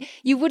 And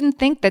you wouldn't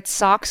think that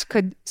socks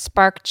could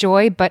spark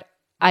joy, but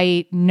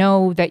I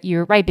know that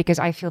you're right because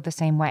I feel the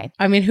same way.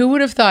 I mean, who would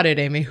have thought it,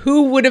 Amy?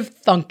 Who would have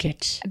thunk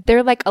it?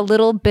 They're like a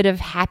little bit of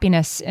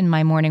happiness in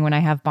my morning when I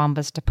have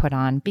Bombas to put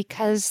on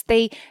because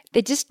they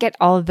just get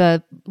all of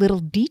the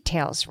little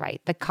details right.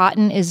 The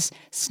cotton is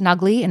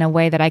snuggly in a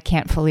way that I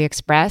can't fully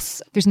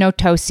express. There's no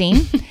toe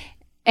seam.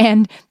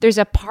 And there's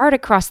a part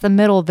across the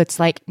middle that's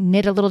like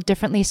knit a little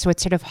differently, so it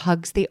sort of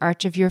hugs the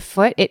arch of your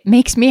foot. It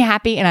makes me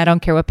happy, and I don't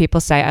care what people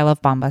say. I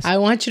love Bombas. I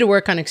want you to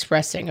work on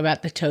expressing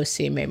about the toe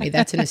seam, Amy.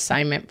 That's an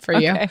assignment for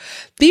you.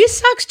 These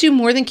socks do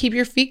more than keep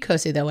your feet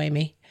cozy, though,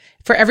 Amy.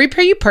 For every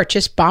pair you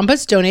purchase,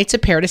 Bombas donates a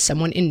pair to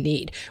someone in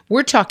need.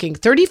 We're talking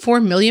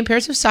 34 million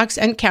pairs of socks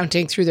and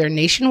counting through their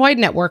nationwide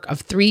network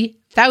of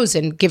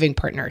 3,000 giving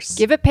partners.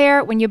 Give a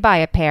pair when you buy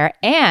a pair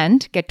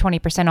and get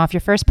 20% off your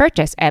first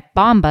purchase at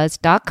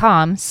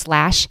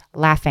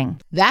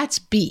bombas.com/laughing. That's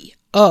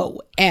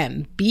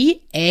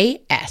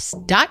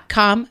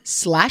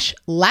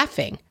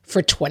BOMBAS.com/laughing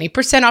for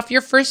 20% off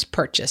your first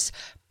purchase.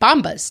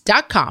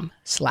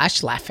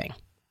 Bombas.com/laughing.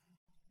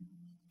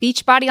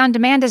 Beachbody On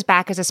Demand is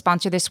back as a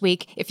sponsor this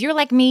week. If you're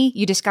like me,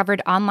 you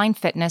discovered online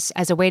fitness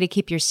as a way to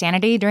keep your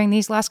sanity during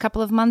these last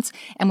couple of months.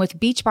 And with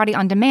Beachbody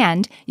On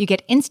Demand, you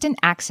get instant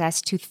access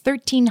to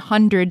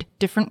 1,300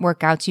 different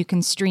workouts you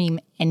can stream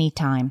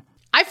anytime.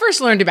 I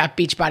first learned about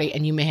Beachbody,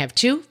 and you may have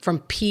too, from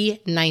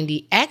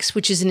P90X,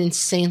 which is an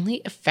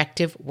insanely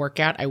effective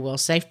workout, I will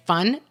say,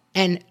 fun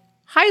and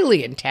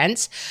highly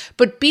intense.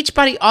 But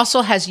Beachbody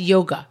also has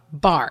yoga,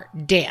 bar,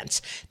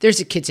 dance. There's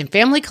a kids and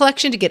family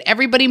collection to get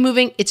everybody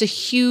moving. It's a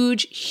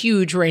huge,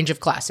 huge range of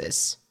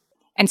classes.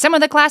 And some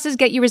of the classes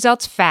get you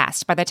results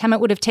fast. By the time it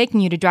would have taken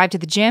you to drive to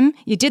the gym,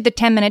 you did the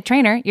 10-minute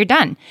trainer, you're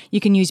done.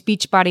 You can use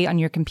Beachbody on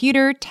your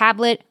computer,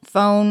 tablet,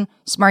 phone,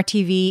 smart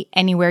TV,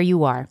 anywhere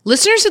you are.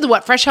 Listeners of the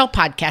What Fresh Hell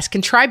podcast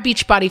can try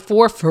Beachbody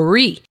for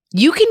free.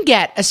 You can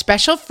get a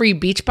special free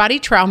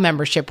Beachbody trial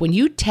membership when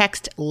you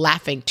text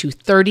LAUGHING to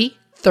 3030.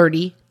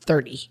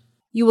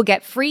 You will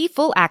get free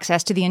full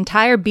access to the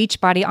entire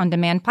Beachbody On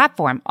Demand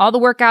platform. All the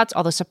workouts,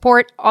 all the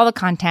support, all the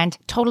content,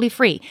 totally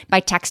free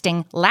by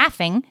texting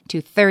LAUGHING to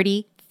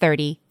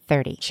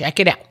 303030. Check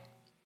it out.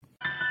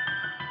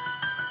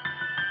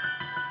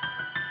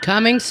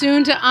 Coming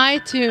soon to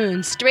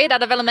iTunes. Straight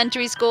out of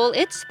elementary school,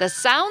 it's The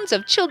Sounds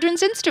of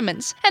Children's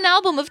Instruments, an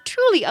album of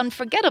truly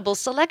unforgettable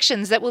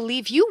selections that will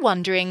leave you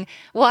wondering,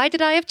 why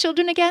did I have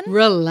children again?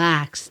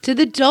 Relax to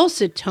the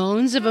dulcet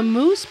tones of a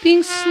moose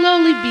being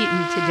slowly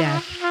beaten to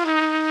death.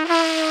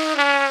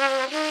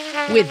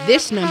 With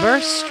this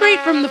number straight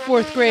from the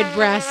 4th grade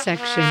brass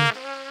section.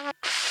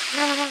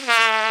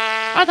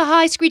 Are the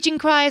high screeching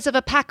cries of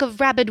a pack of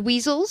rabid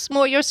weasels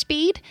more your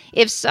speed?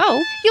 If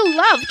so, you'll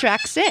love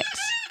track 6.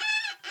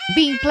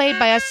 Being played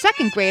by a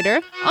 2nd grader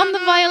on the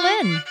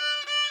violin.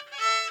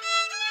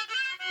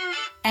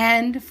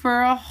 And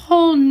for a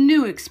whole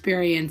new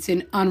experience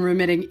in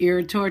unremitting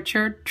ear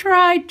torture,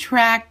 try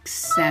track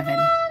 7.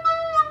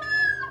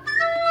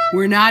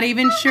 We're not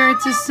even sure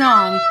it's a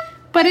song,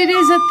 but it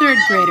is a 3rd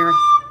grader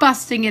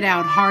busting it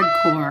out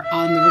hardcore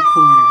on the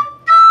recorder.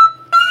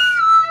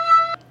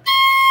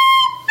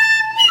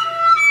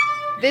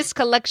 This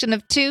collection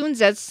of tunes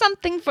has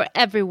something for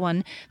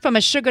everyone, from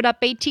a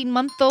sugared-up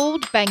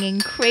 18-month-old banging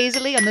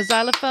crazily on the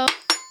xylophone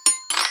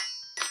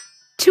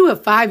to a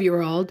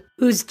 5-year-old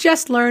who's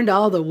just learned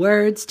all the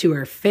words to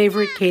her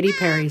favorite Katy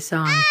Perry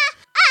song.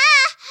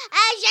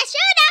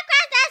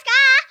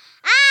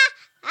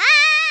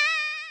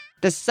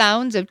 The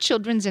Sounds of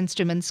Children's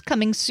Instruments,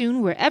 coming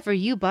soon wherever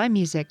you buy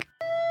music.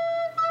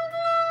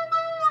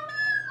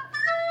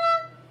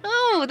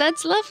 Oh,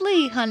 that's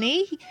lovely,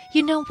 honey.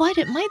 You know what?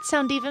 It might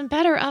sound even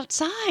better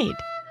outside.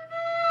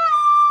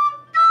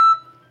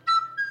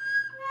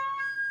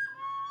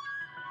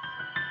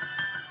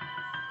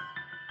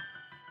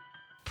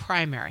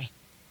 Primary.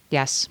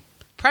 Yes.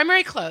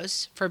 Primary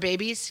clothes for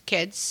babies,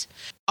 kids,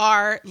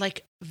 are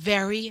like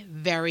very,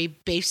 very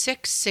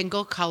basic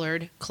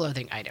single-colored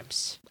clothing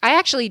items. I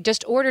actually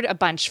just ordered a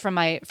bunch from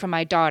my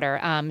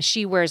daughter.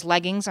 She wears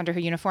leggings under her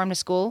uniform to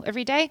school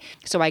every day.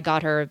 So I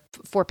got her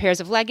 4 pairs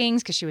of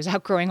leggings because she was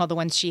outgrowing all the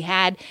ones she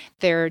had.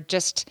 And it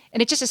just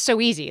is so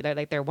easy. They're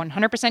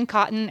 100%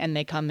 cotton, and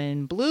they come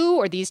in blue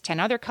or these 10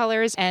 other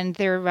colors, and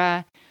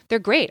they're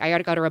great.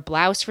 I got her a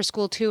blouse for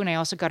school too, and I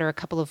also got her a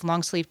couple of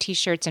long sleeve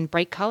t-shirts in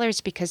bright colors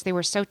because they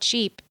were so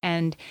cheap,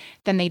 and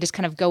then they just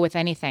kind of go with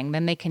anything.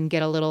 Then they can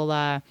get a little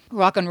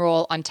rock and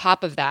roll on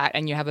top of that,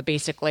 and you have a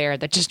basic layer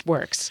that just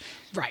works.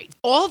 Right.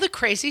 All the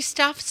crazy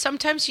stuff,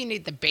 sometimes you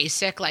need the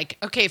basic, like,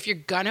 okay, if you're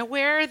gonna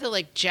wear the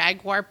like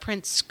jaguar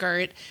print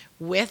skirt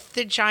with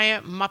the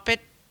giant Muppet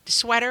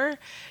sweater,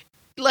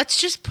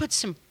 let's just put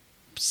some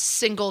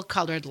single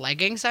colored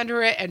leggings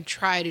under it and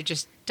try to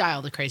just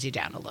dial the crazy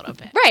down a little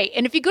bit. Right.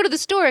 And if you go to the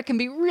store, it can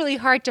be really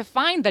hard to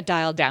find the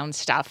dial down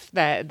stuff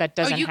that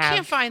doesn't have. You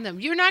can't find them.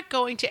 You're not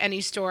going to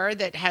any store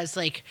that has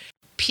like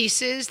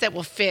pieces that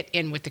will fit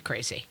in with the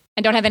crazy.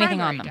 And don't have anything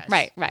Primary on them.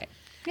 does. Right.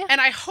 Yeah.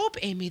 And I hope,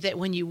 Amy, that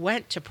when you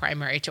went to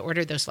Primary to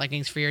order those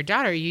leggings for your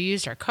daughter, you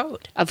used our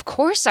code. Of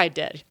course I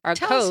did. Our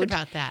Tell code us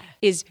about that.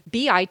 is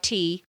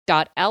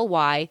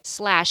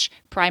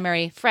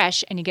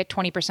bit.ly/primaryfresh, and you get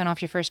 20%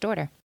 off your first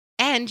order.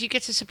 And you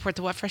get to support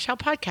the What Fresh Hell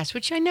podcast,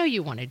 which I know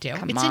you want to do.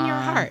 It's on. in your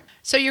heart.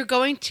 So you're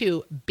going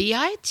to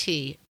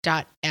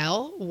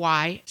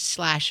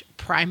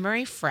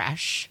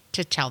bit.ly/primaryfresh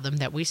to tell them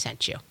that we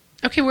sent you.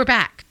 Okay, we're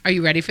back. Are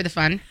you ready for the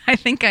fun? I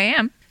think I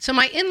am. So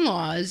my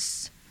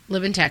in-laws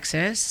live in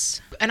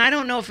Texas, and I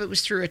don't know if it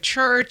was through a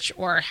church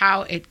or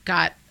how it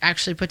got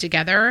actually put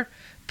together,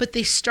 but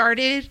they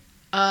started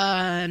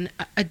an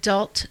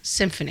adult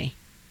symphony.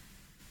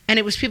 And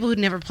it was people who'd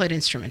never played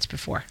instruments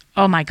before.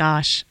 Oh my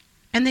gosh.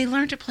 And they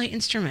learned to play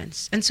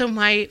instruments. And so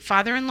my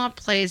father-in-law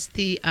plays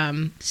the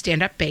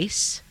stand-up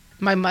bass.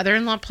 My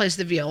mother-in-law plays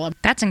the viola.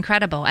 That's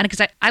incredible. And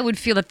because I would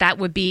feel that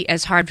would be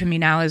as hard for me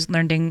now as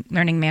learning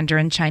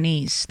Mandarin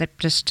Chinese. That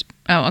just,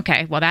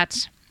 okay, well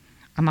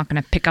I'm not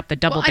going to pick up the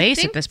double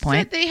bass at this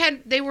point.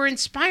 They were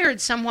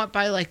inspired somewhat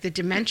by like the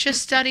dementia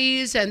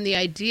studies and the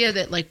idea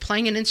that like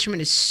playing an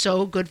instrument is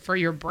so good for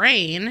your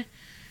brain.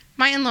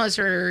 My in-laws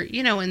are,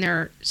 in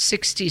their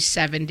 60s,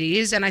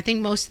 70s, and I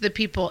think most of the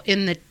people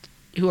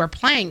who are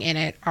playing in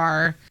it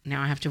are,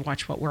 now I have to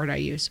watch what word I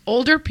use,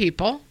 older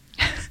people,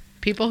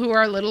 people who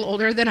are a little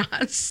older than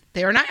us.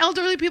 They are not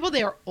elderly people,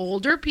 they are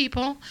older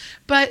people,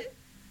 but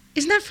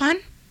isn't that fun?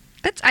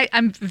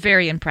 I'm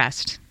very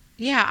impressed.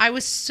 Yeah, I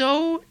was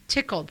so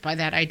tickled by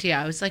that idea.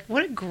 I was like,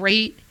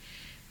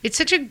 it's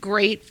such a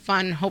great,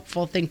 fun,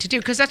 hopeful thing to do.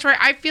 Because that's where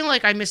I feel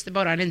like I missed the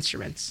boat on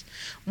instruments.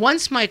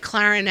 Once my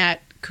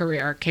clarinet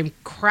career came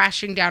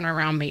crashing down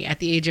around me at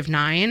the age of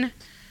 9,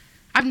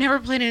 I've never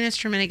played an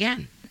instrument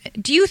again.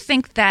 Do you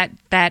think that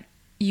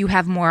you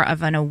have more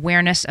of an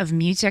awareness of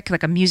music,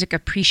 like a music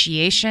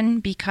appreciation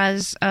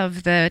because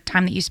of the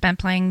time that you spent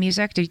playing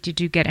music?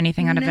 Did you get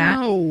anything out of that?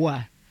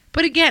 No.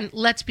 But again,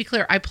 let's be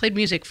clear. I played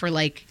music for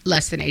like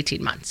less than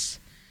 18 months.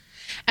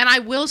 And I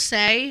will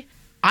say,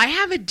 I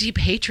have a deep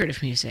hatred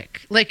of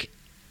music. Like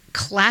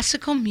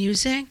classical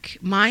music,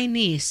 my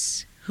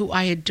niece, who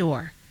I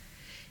adore,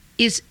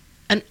 is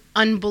an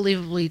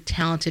unbelievably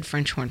talented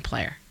French horn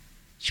player.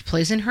 She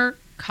plays in her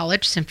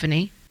college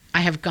symphony.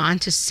 I have gone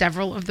to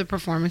several of the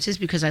performances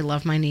because I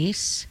love my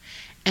niece.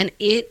 And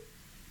it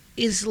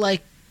is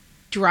like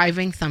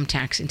driving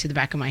thumbtacks into the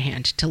back of my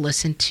hand to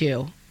listen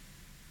to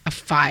a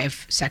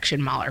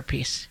 5-section Mahler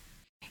piece.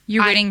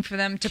 You're waiting for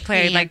them to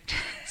play like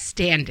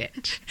stand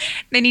it.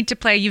 They need to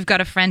play "You've Got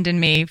a Friend in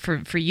Me"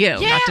 for you,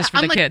 not just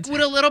for the kids.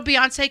 Would a little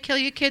Beyonce kill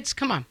you, kids?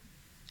 Come on.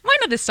 I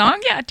know this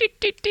song. Yeah.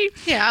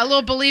 Yeah, a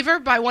little Believer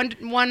by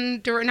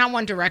not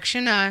One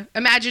Direction.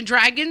 Imagine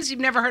Dragons. You've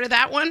never heard of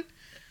that one?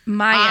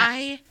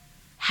 I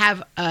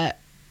have a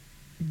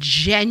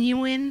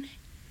genuine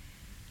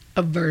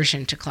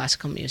aversion to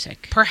classical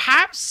music,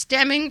 perhaps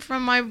stemming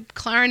from my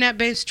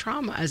clarinet-based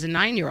trauma as a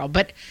 9-year-old,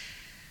 but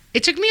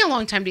it took me a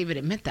long time to even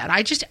admit that.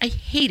 I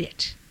hate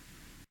it.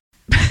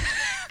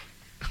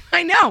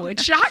 I know,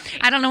 it's shocking.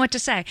 I don't know what to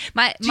say.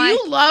 Do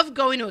you love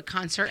going to a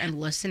concert and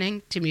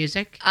listening to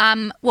music?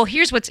 Well,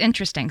 here's what's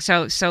interesting.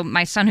 So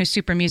my son, who's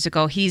super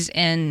musical, he's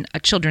in a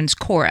children's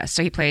chorus.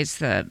 So he plays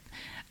the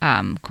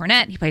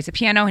cornet, he plays the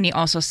piano, and he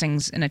also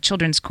sings in a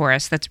children's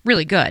chorus that's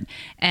really good.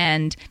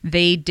 And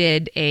they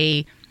did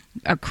a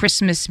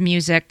Christmas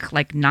music,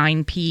 like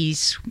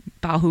 9-piece,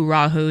 Bahu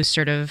Rahu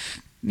sort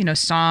of,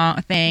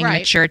 song thing in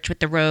the church with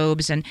the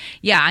robes, and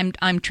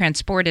I'm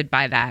transported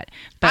by that.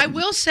 But I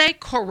will say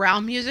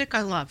chorale music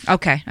I love.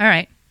 Okay, all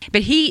right.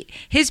 But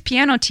his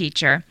piano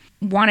teacher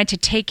wanted to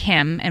take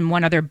him and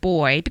one other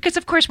boy, because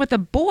of course with a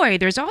boy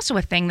there's also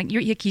a thing that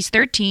he's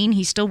 13,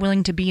 he's still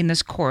willing to be in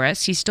this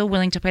chorus, he's still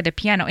willing to play the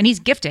piano, and he's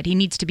gifted, he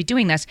needs to be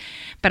doing this.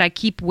 But I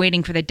keep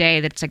waiting for the day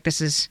that it's like,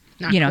 this is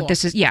not cool.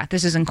 This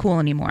isn't cool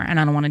anymore, and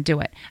I don't want to do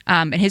it.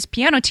 And his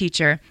piano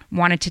teacher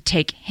wanted to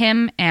take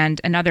him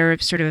and another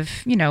sort of,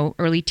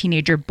 early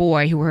teenager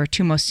boy, who were her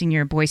 2 most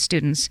senior boy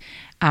students,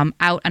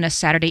 out on a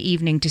Saturday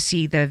evening to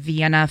see the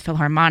Vienna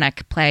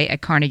Philharmonic play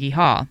at Carnegie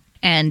Hall.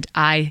 And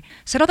I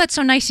said, "Oh, that's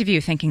so nice of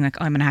you," thinking like,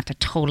 "Oh, I'm going to have to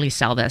totally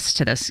sell this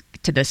to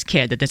this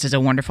kid, that this is a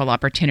wonderful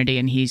opportunity,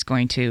 and he's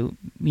going to,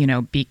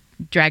 be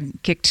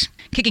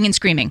kicking and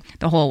screaming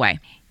the whole way."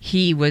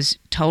 He was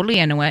totally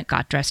into it,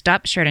 got dressed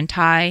up, shirt and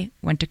tie,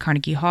 went to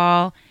Carnegie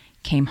Hall,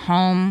 came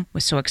home,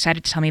 was so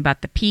excited to tell me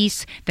about the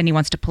piece. Then he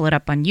wants to pull it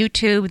up on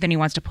YouTube. Then he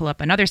wants to pull up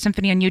another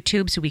symphony on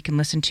YouTube so we can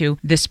listen to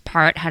this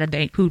part.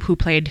 Who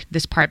played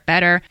this part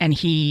better? And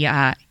he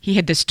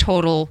had this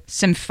total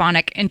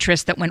symphonic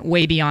interest that went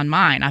way beyond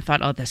mine. I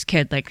thought, oh, this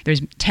kid, like,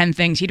 there's 10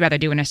 things he'd rather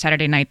do in a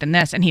Saturday night than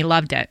this, and he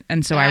loved it.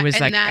 And so I was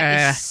like,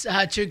 that is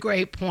such a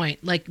great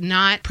point. Like,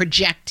 not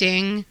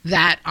projecting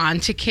that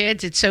onto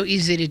kids. It's so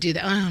easy to do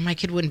that. Oh, my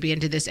kid wouldn't be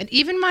into this. And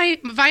even my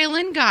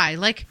violin guy,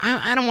 like,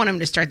 I don't want him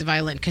to start the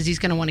violin because he's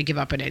going to want to give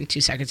up in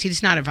 2 seconds.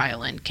 He's not a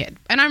violin kid.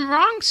 And I'm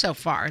wrong so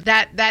far.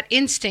 That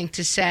instinct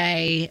to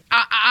say,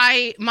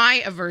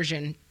 my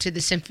aversion to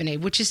the symphony,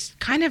 which is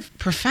kind of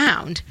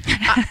profound,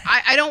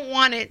 I don't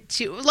want it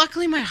to.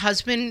 Luckily, my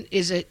husband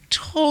is a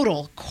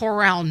total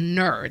chorale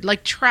nerd,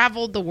 like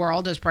traveled the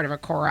world as part of a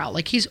chorale.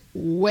 Like, he's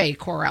way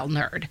chorale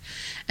nerd.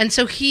 And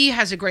so he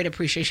has a great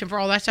appreciation for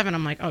all that stuff. And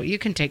I'm like, oh, you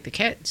can take the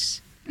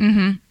kids.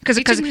 Mm-hmm.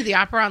 He took me to the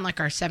opera on like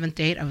our 7th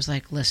date. I was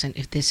like, listen,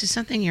 if this is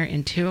something you're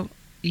into,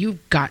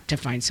 you've got to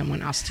find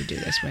someone else to do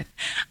this with.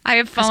 I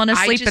have fallen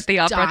asleep at the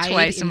opera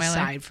twice in my life. I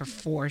died inside for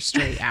 4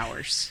 straight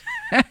hours.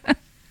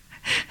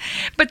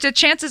 But the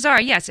chances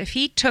are, yes, if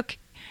he took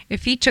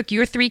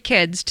your 3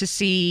 kids to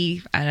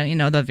see,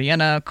 the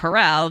Vienna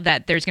Chorale,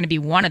 that there's going to be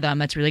one of them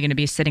that's really going to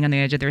be sitting on the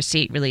edge of their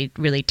seat, really,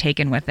 really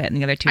taken with it, and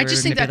the other 2 I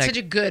just think that's such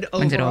a good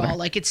overall.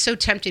 Like, it's so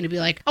tempting to be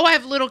like, oh, I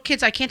have little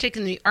kids, I can't take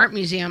them to the art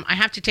museum. I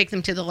have to take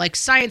them to the like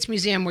science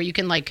museum where you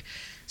can like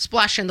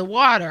splash in the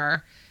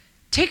water.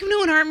 Take them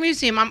to an art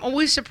museum. I'm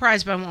always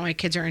surprised by what my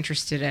kids are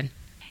interested in.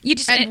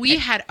 We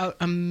had an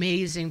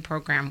amazing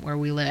program where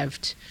we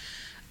lived.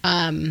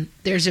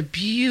 There's a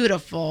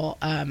beautiful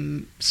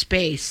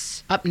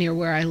space up near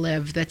where I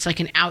live that's like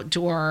an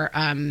outdoor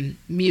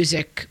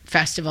music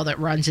festival that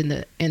runs in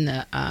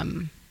the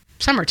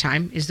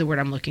summertime is the word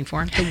I'm looking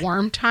for. The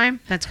warm time.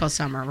 That's called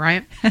summer,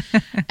 right?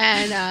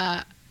 And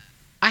I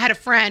had a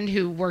friend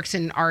who works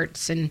in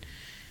arts, and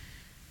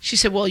she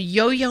said, well,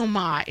 Yo-Yo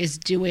Ma is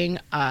doing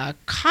a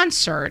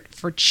concert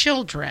for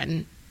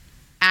children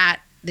at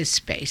this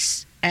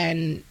space,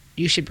 and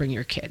you should bring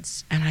your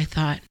kids. And I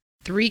thought,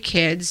 3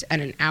 kids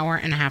at an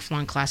hour-and-a-half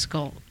long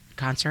classical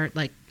concert?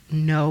 Like,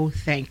 no,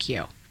 thank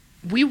you.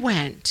 We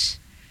went,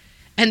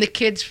 and the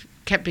kids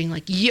kept being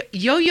like,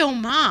 Yo-Yo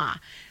Ma,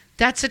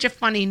 that's such a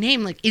funny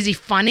name. Like, is he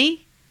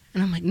funny?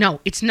 And I'm like,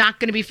 no, it's not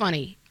going to be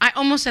funny. I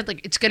almost said,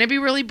 like, it's going to be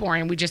really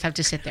boring. We just have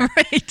to sit there.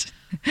 Right.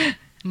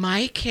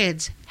 My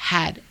kids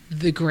had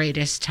the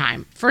greatest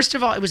time. First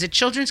of all, it was a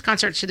children's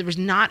concert, so there was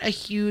not a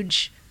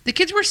huge... The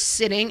kids were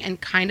sitting and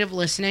kind of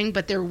listening,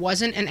 but there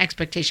wasn't an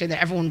expectation that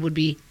everyone would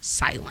be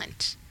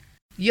silent.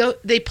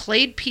 They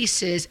played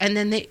pieces, and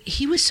then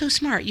he was so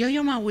smart.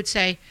 Yo-Yo Ma would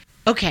say,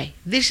 okay,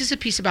 this is a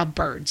piece about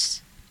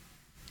birds.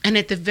 And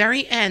at the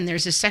very end,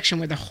 there's a section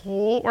where the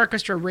whole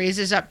orchestra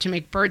raises up to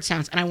make bird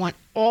sounds, and I want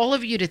all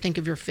of you to think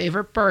of your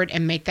favorite bird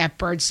and make that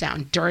bird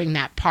sound during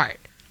that part.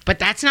 But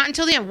that's not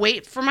until the end.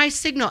 Wait for my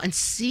signal and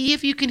see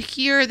if you can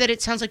hear that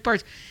it sounds like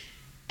birds.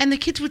 And the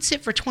kids would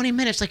sit for 20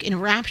 minutes, like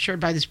enraptured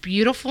by this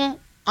beautiful,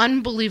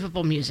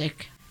 unbelievable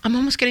music. I'm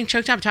almost getting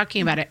choked up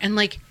talking about it. And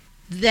like,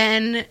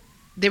 then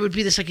there would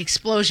be this like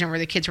explosion where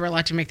the kids were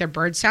allowed to make their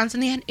bird sounds in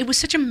the end. It was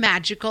such a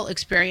magical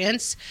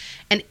experience.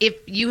 And if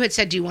you had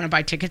said, do you want to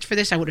buy tickets for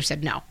this? I would have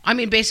said no. I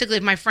mean, basically,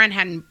 if my friend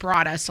hadn't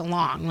brought us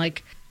along,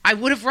 like, I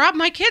would have robbed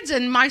my kids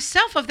and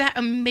myself of that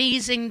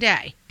amazing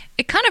day.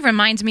 It kind of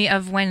reminds me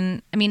of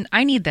when, I mean,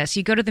 I need this.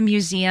 You go to the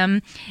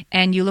museum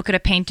and you look at a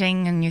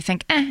painting and you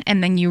think,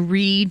 and then you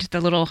read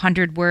the little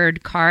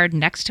 100-word card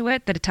next to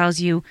it that it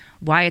tells you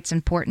why it's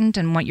important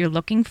and what you're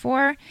looking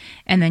for.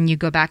 And then you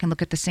go back and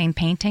look at the same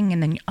painting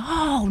and then,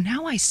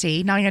 now I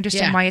see. Now I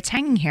understand why it's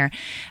hanging here.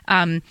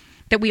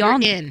 That we all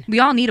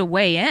need a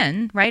way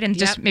in, right? And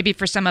just maybe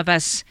for some of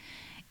us,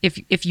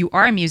 if you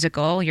are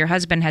musical, your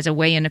husband has a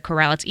way in a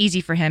chorale. It's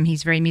easy for him.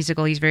 He's very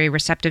musical. He's very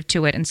receptive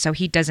to it. And so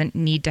he doesn't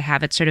need to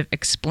have it sort of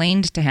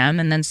explained to him.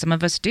 And then some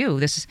of us do.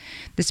 This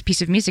piece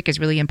of music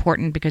is really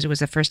important because it was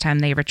the first time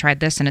they ever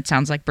tried this and it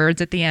sounds like birds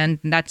at the end.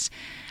 And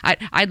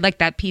I'd like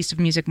that piece of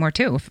music more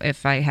too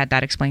if I had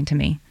that explained to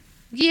me.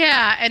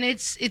 Yeah, and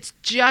it's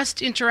just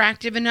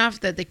interactive enough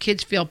that the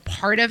kids feel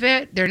part of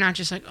it. They're not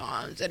just like,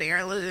 I'm sitting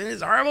here listening to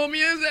this horrible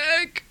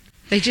music.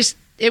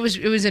 It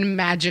was a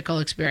magical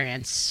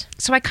experience.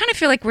 So I kind of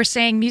feel like we're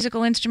saying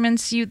musical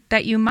instruments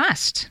that you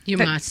must.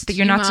 That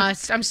you're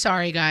not. I'm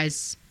sorry,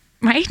 guys.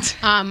 Right?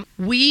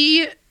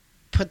 We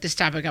put this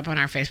topic up on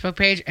our Facebook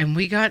page, and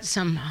we got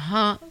some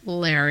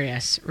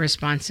hilarious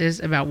responses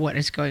about what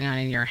is going on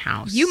in your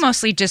house. You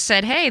mostly just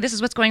said, "Hey, this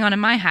is what's going on in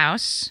my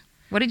house."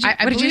 What did you?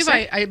 I believe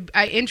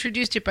I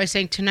introduced it by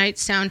saying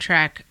tonight's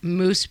soundtrack,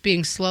 Moose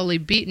being slowly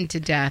beaten to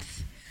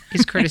death,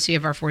 is courtesy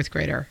of our 4th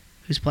grader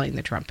who's playing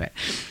the trumpet.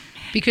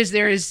 Because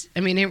that is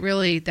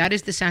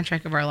the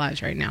soundtrack of our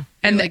lives right now.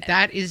 And like,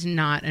 that is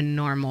not a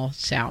normal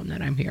sound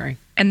that I'm hearing.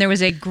 And there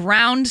was a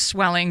ground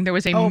swelling. There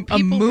was a movement.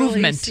 People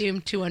really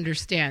seem to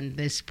understand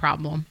this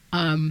problem.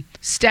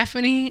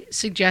 Stephanie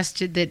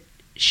suggested that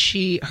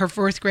her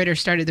 4th grader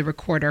started the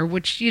recorder,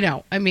 which,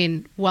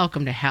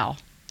 welcome to hell.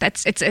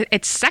 It's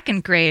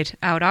 2nd grade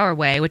out our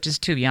way, which is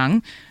too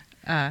young.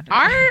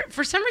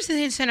 For some reason,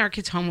 they didn't send our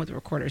kids home with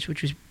recorders,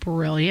 which was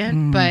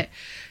brilliant. But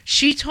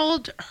she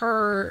told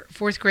her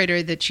 4th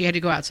grader that she had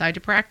to go outside to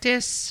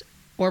practice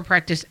or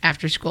practice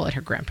after school at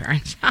her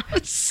grandparents'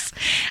 house.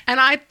 And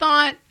I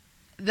thought,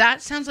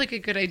 that sounds like a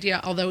good idea,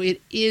 although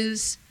it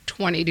is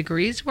 20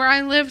 degrees where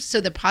I live.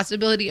 So the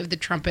possibility of the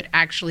trumpet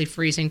actually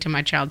freezing to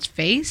my child's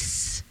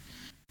face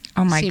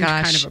seems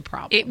kind of a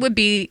problem. It would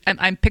be,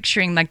 I'm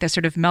picturing like the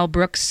sort of Mel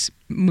Brooks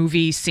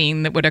movie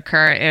scene that would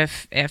occur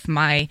if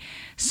my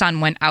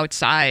son went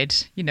outside,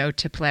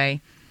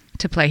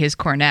 to play his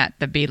cornet.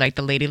 That'd be like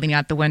the lady leaning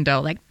out the window,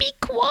 like, be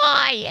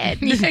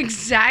quiet.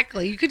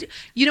 Exactly. You could,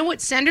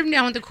 send him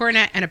down with the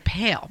cornet and a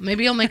pail.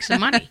 Maybe he'll make some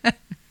money.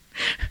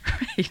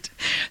 Right.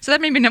 So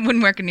that maybe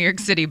wouldn't work in New York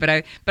City, but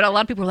a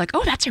lot of people were like,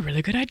 oh, that's a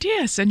really good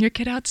idea. Send your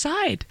kid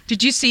outside.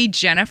 Did you see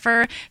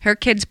Jennifer? Her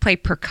kids play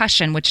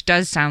percussion, which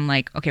does sound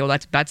like, okay, well,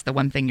 that's the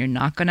one thing you're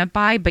not going to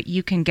buy, but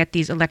you can get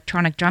these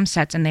electronic drum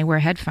sets and they wear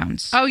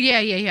headphones. Oh, yeah.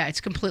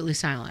 It's completely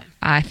silent.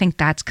 I think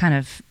that's kind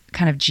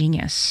of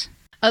genius.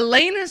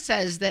 Elena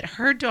says that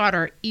her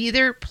daughter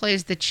either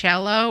plays the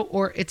cello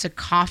or it's a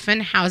coffin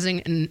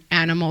housing an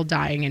animal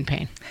dying in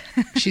pain.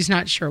 She's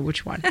not sure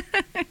which one.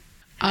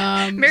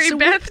 Mary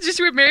Beth, did you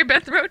see what Mary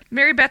Beth wrote?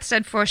 Mary Beth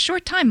said, for a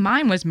short time,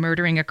 mine was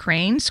murdering a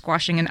crane,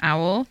 squashing an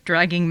owl,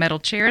 dragging metal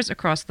chairs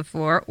across the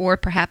floor, or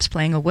perhaps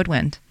playing a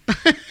woodwind.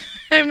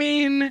 I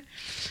mean,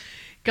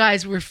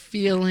 guys, we're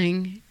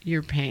feeling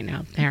your pain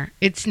out there.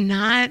 It's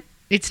not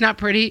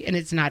pretty and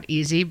it's not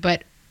easy,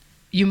 but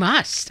you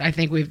must. I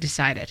think we've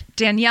decided.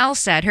 Danielle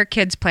said her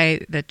kids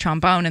play the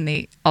trombone and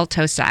the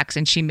alto sax,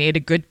 and she made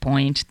a good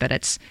point that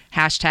it's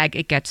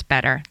 #it gets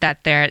better. That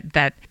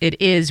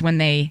it is when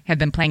they have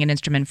been playing an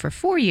instrument for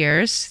 4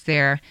 years,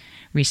 their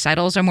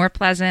recitals are more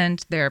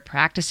pleasant, their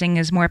practicing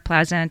is more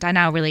pleasant. I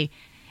now really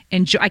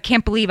enjoy. I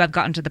can't believe I've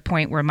gotten to the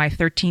point where my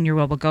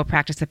 13-year-old will go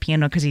practice the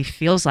piano because he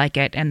feels like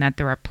it, and that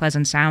there are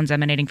pleasant sounds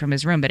emanating from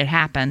his room. But it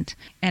happened,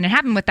 and it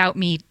happened without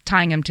me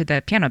tying him to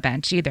the piano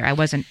bench either. I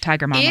wasn't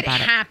Tiger Mom about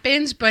it. It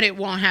happens, but it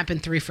won't happen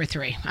 3 for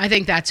 3. I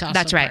think that's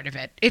also part of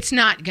it. It's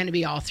not going to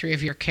be all 3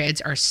 of your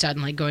kids are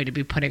suddenly going to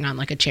be putting on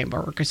like a chamber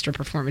orchestra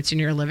performance in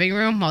your living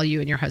room while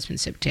you and your husband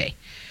sip tea.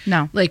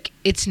 No, like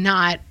it's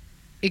not.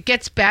 It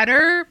gets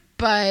better,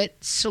 but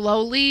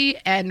slowly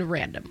and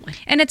randomly.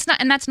 And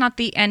that's not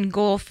the end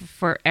goal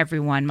for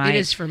everyone. It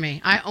is for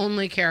me. I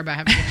only care about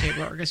having a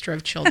chamber orchestra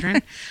of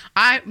children.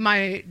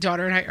 My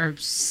daughter and I are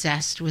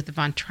obsessed with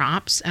Von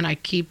Trapps, and I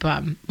keep,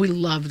 we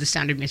love The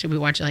Sound of Music. We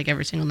watch it like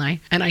every single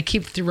night. And I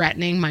keep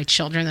threatening my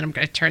children that I'm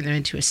going to turn them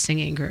into a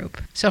singing group.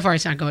 So far,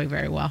 it's not going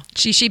very well.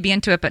 She'd be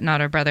into it, but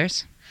not her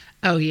brothers.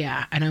 Oh,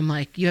 yeah. And I'm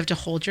like, you have to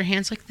hold your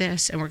hands like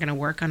this, and we're going to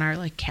work on our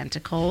like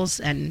canticles,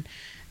 and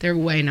they're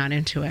way not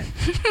into it.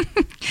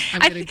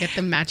 I'm going to get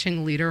the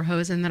matching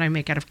lederhosen that I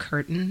make out of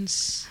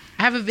curtains.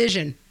 I have a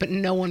vision, but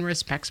no one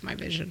respects my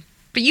vision.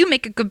 But you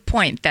make a good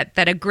point that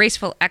a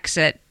graceful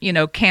exit,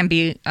 can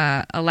be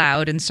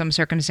allowed in some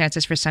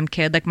circumstances for some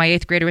kid. Like my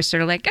 8th grader was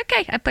sort of like,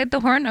 okay, I played the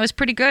horn. I was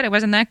pretty good. I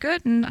wasn't that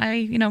good. And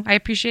I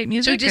appreciate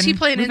music. So does he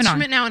play an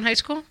instrument now in high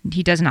school?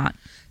 He does not.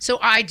 So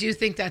I do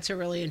think that's a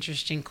really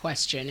interesting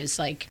question, is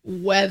like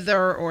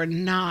whether or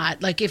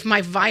not, like if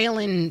my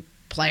violin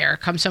player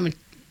comes home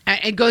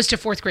and goes to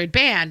 4th grade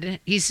band,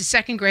 he's a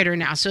 2nd grader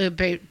now. So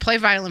he'll play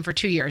violin for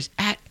 2 years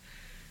at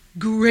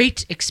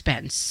great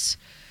expense.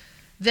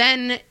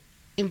 Then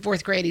in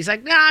 4th grade, he's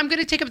like, I'm going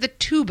to take up the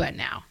tuba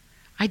now.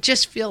 I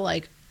just feel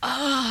like,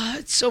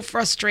 it's so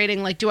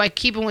frustrating. Like, do I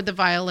keep him with the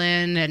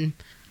violin? And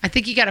I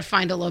think you got to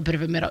find a little bit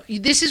of a middle.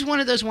 This is one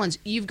of those ones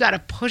you've got to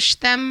push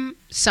them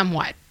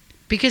somewhat,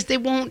 because they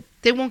won't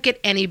get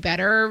any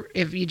better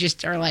if you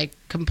just are like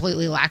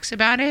completely lax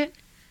about it.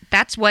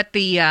 That's what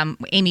the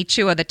Amy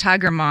Chua, the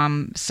Tiger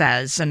Mom,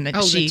 says, and that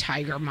the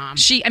Tiger Mom.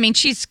 She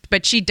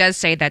does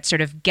say that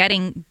sort of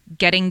getting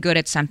good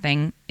at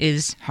something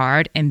is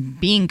hard, and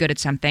being good at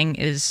something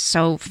is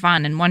so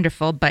fun and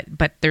wonderful. But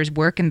there's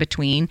work in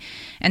between,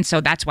 and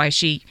so that's why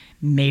she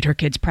made her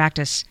kids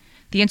practice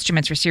the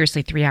instruments for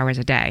seriously 3 hours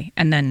a day,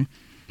 and then.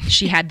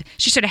 She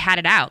sort of had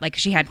it out. Like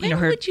she had, When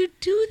would you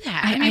do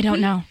that? I don't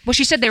know. Well,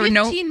 she said there were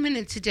 15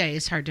 minutes a day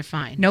is hard to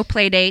find. No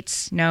play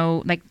dates.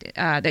 No,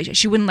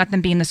 she wouldn't let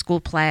them be in the school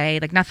play.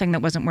 Like nothing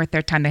that wasn't worth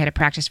their time. They had to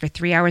practice for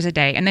 3 hours a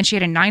day. And then she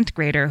had a 9th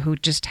grader who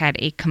just had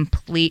a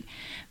complete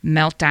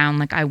meltdown.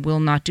 Like, I will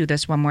not do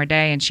this one more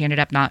day. And she ended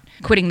up not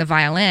quitting the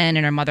violin,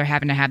 and her mother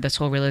having to have this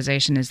whole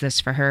realization: is this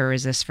for her or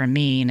is this for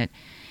me? And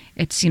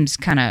it seems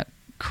kind of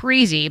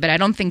crazy, but I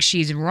don't think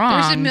she's wrong.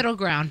 There's a middle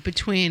ground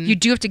between... You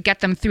do have to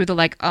get them through the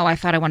I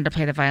thought I wanted to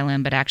play the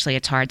violin, but actually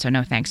it's hard, so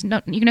no thanks. No,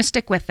 you're going to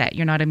stick with it.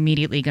 You're not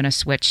immediately going to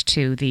switch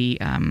to the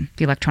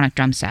electronic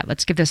drum set.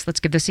 Let's give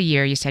this a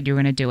year. You said you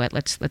were going to do it.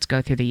 Let's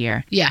go through the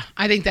year. Yeah,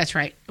 I think that's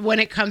right.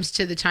 When it comes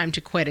to the time to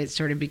quit, it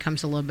sort of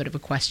becomes a little bit of a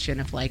question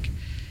of like,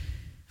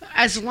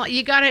 as long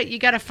you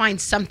gotta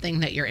find something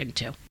that you're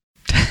into.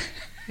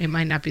 It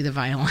might not be the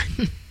violin.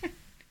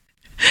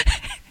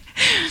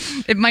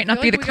 It might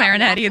not be the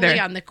clarinet either.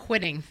 On the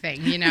quitting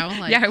thing,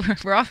 Like, yeah,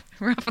 we're off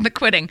on the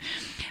quitting.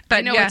 But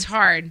I know it's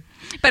hard.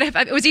 But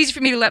it was easy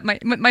for me to let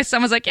my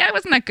son was like, yeah, it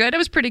wasn't that good. It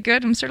was pretty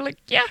good. I'm sort of like,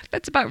 yeah,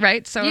 that's about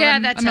right. So yeah,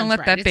 I'm gonna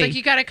let that be. It's like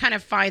you got to kind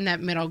of find that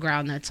middle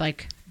ground. That's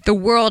like the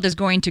world is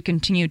going to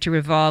continue to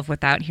revolve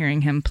without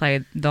hearing him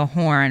play the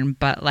horn.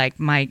 But like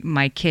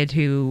my kid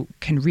who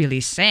can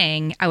really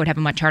sing, I would have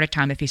a much harder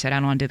time if he said, I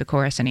don't want to do the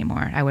chorus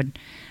anymore. I would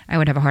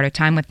have a harder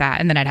time with that.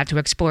 And then I'd have to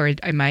explore,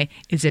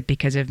 is it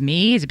because of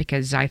me? Is it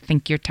because I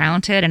think you're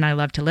talented and I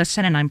love to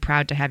listen and I'm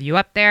proud to have you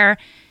up there?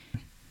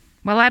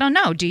 Well, I don't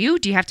know. Do you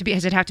have to be,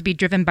 does it have to be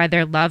driven by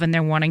their love and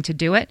their wanting to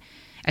do it?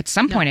 At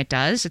some point it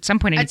does. At some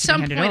point it needs to be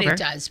handed over. At some point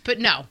it does. But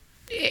no,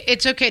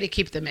 it's okay to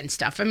keep them in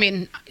stuff. I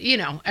mean,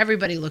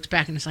 everybody looks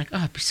back and it's like, oh,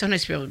 it'd be so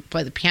nice to be able to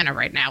play the piano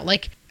right now.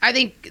 Like, I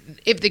think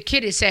if the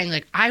kid is saying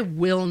like, I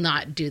will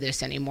not do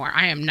this anymore.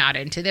 I am not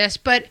into this.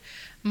 But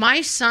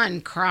my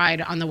son cried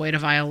on the way to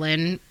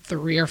violin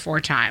 3 or 4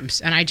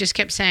 times. And I just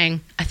kept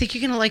saying, I think you're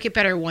going to like it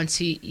better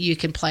once you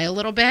can play a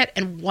little bit.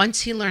 And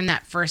once he learned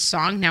that first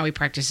song, now he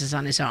practices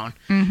on his own.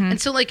 Mm-hmm. And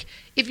so like,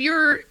 if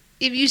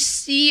you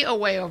see a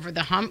way over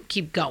the hump,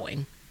 keep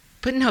going.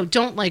 But no,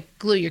 don't like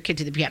glue your kid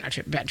to the piano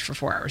bench for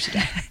 4 hours a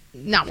day.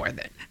 Not worth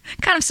it.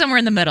 Kind of somewhere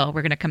in the middle,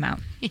 we're going to come out.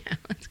 Yeah,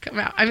 let's come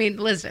out. I mean,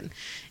 listen,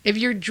 if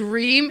your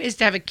dream is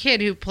to have a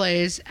kid who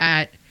plays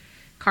at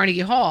Carnegie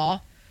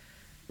Hall,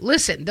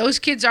 listen, those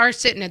kids are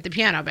sitting at the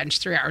piano bench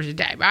 3 hours a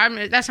day.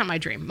 That's not my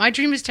dream. My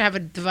dream is to have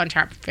the Von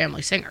Trapp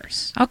family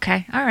singers.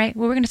 Okay. All right.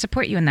 Well, we're going to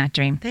support you in that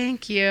dream.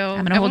 Thank you.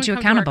 I'm going to hold you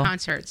accountable. To our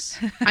concerts.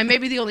 I may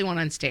be the only one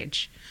on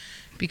stage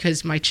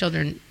because my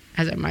children,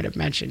 as I might have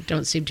mentioned,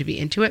 don't seem to be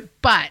into it.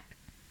 But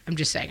I'm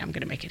just saying I'm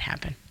going to make it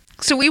happen.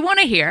 So we want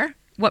to hear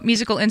what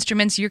musical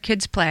instruments your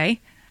kids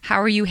play.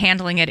 How are you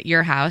handling it at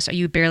your house? Are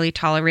you barely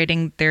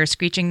tolerating their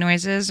screeching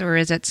noises, or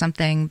is it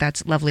something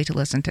that's lovely to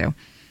listen to?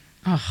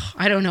 Oh,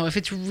 I don't know. If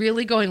it's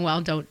really going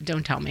well,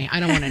 don't tell me. I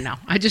don't want to know.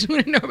 I just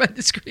want to know about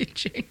the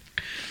screeching.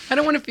 I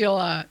don't want to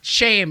feel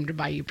shamed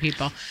by you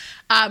people.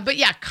 But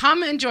yeah,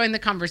 come and join the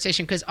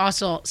conversation, because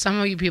also some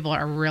of you people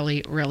are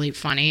really, really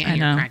funny and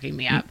you're cracking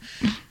me up.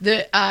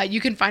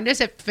 You can find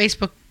us at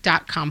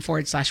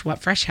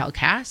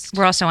facebook.com/whatfreshhellcast.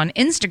 We're also on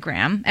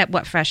Instagram at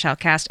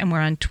whatfreshhellcast, and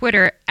we're on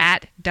Twitter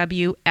at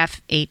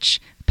WFH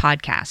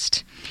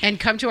Podcast. And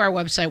come to our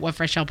website,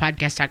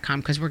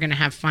 whatfreshhellpodcast.com, because we're going to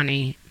have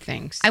funny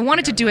things. I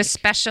wanted to do a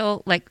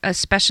special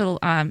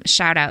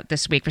shout out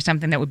this week for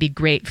something that would be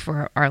great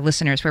for our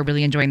listeners who are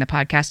really enjoying the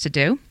podcast to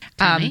do.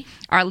 Tell me.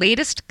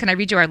 Can I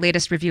read you our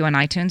latest review on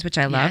iTunes, which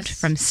I loved,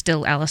 from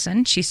Still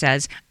Ellison? She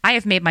says, I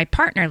have made my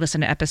partner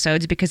listen to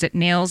episodes because it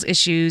nails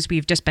issues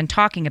we've just been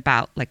talking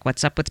about, like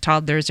what's up with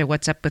toddlers or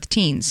what's up with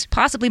teens.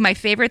 Possibly my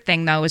favorite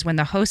thing, though, is when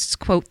the hosts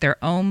quote their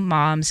own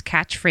mom's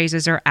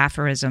catchphrases or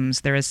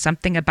aphorisms. There is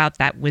something about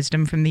that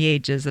wisdom from the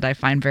ages that I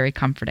find very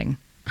comforting.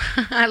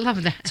 I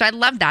love that. So I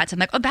love that. So I'm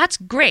like, oh, that's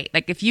great.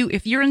 Like if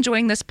you're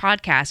enjoying this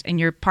podcast and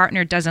your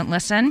partner doesn't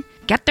listen,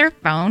 get their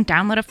phone,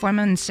 download it for them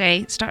and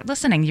say, start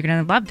listening. You're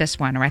going to love this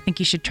one. Or I think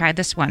you should try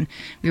this one.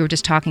 We were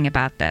just talking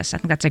about this. I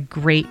think that's a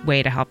great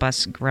way to help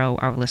us grow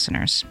our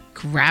listeners.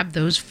 Grab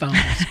those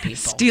phones, people.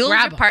 Steal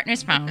your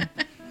partner's phone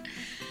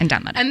and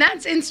download it. And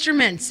that's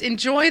instruments.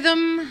 Enjoy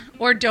them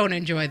or don't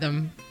enjoy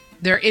them.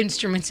 They're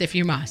instruments if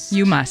you must.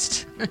 You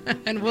must.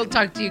 And we'll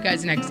talk to you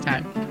guys next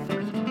time.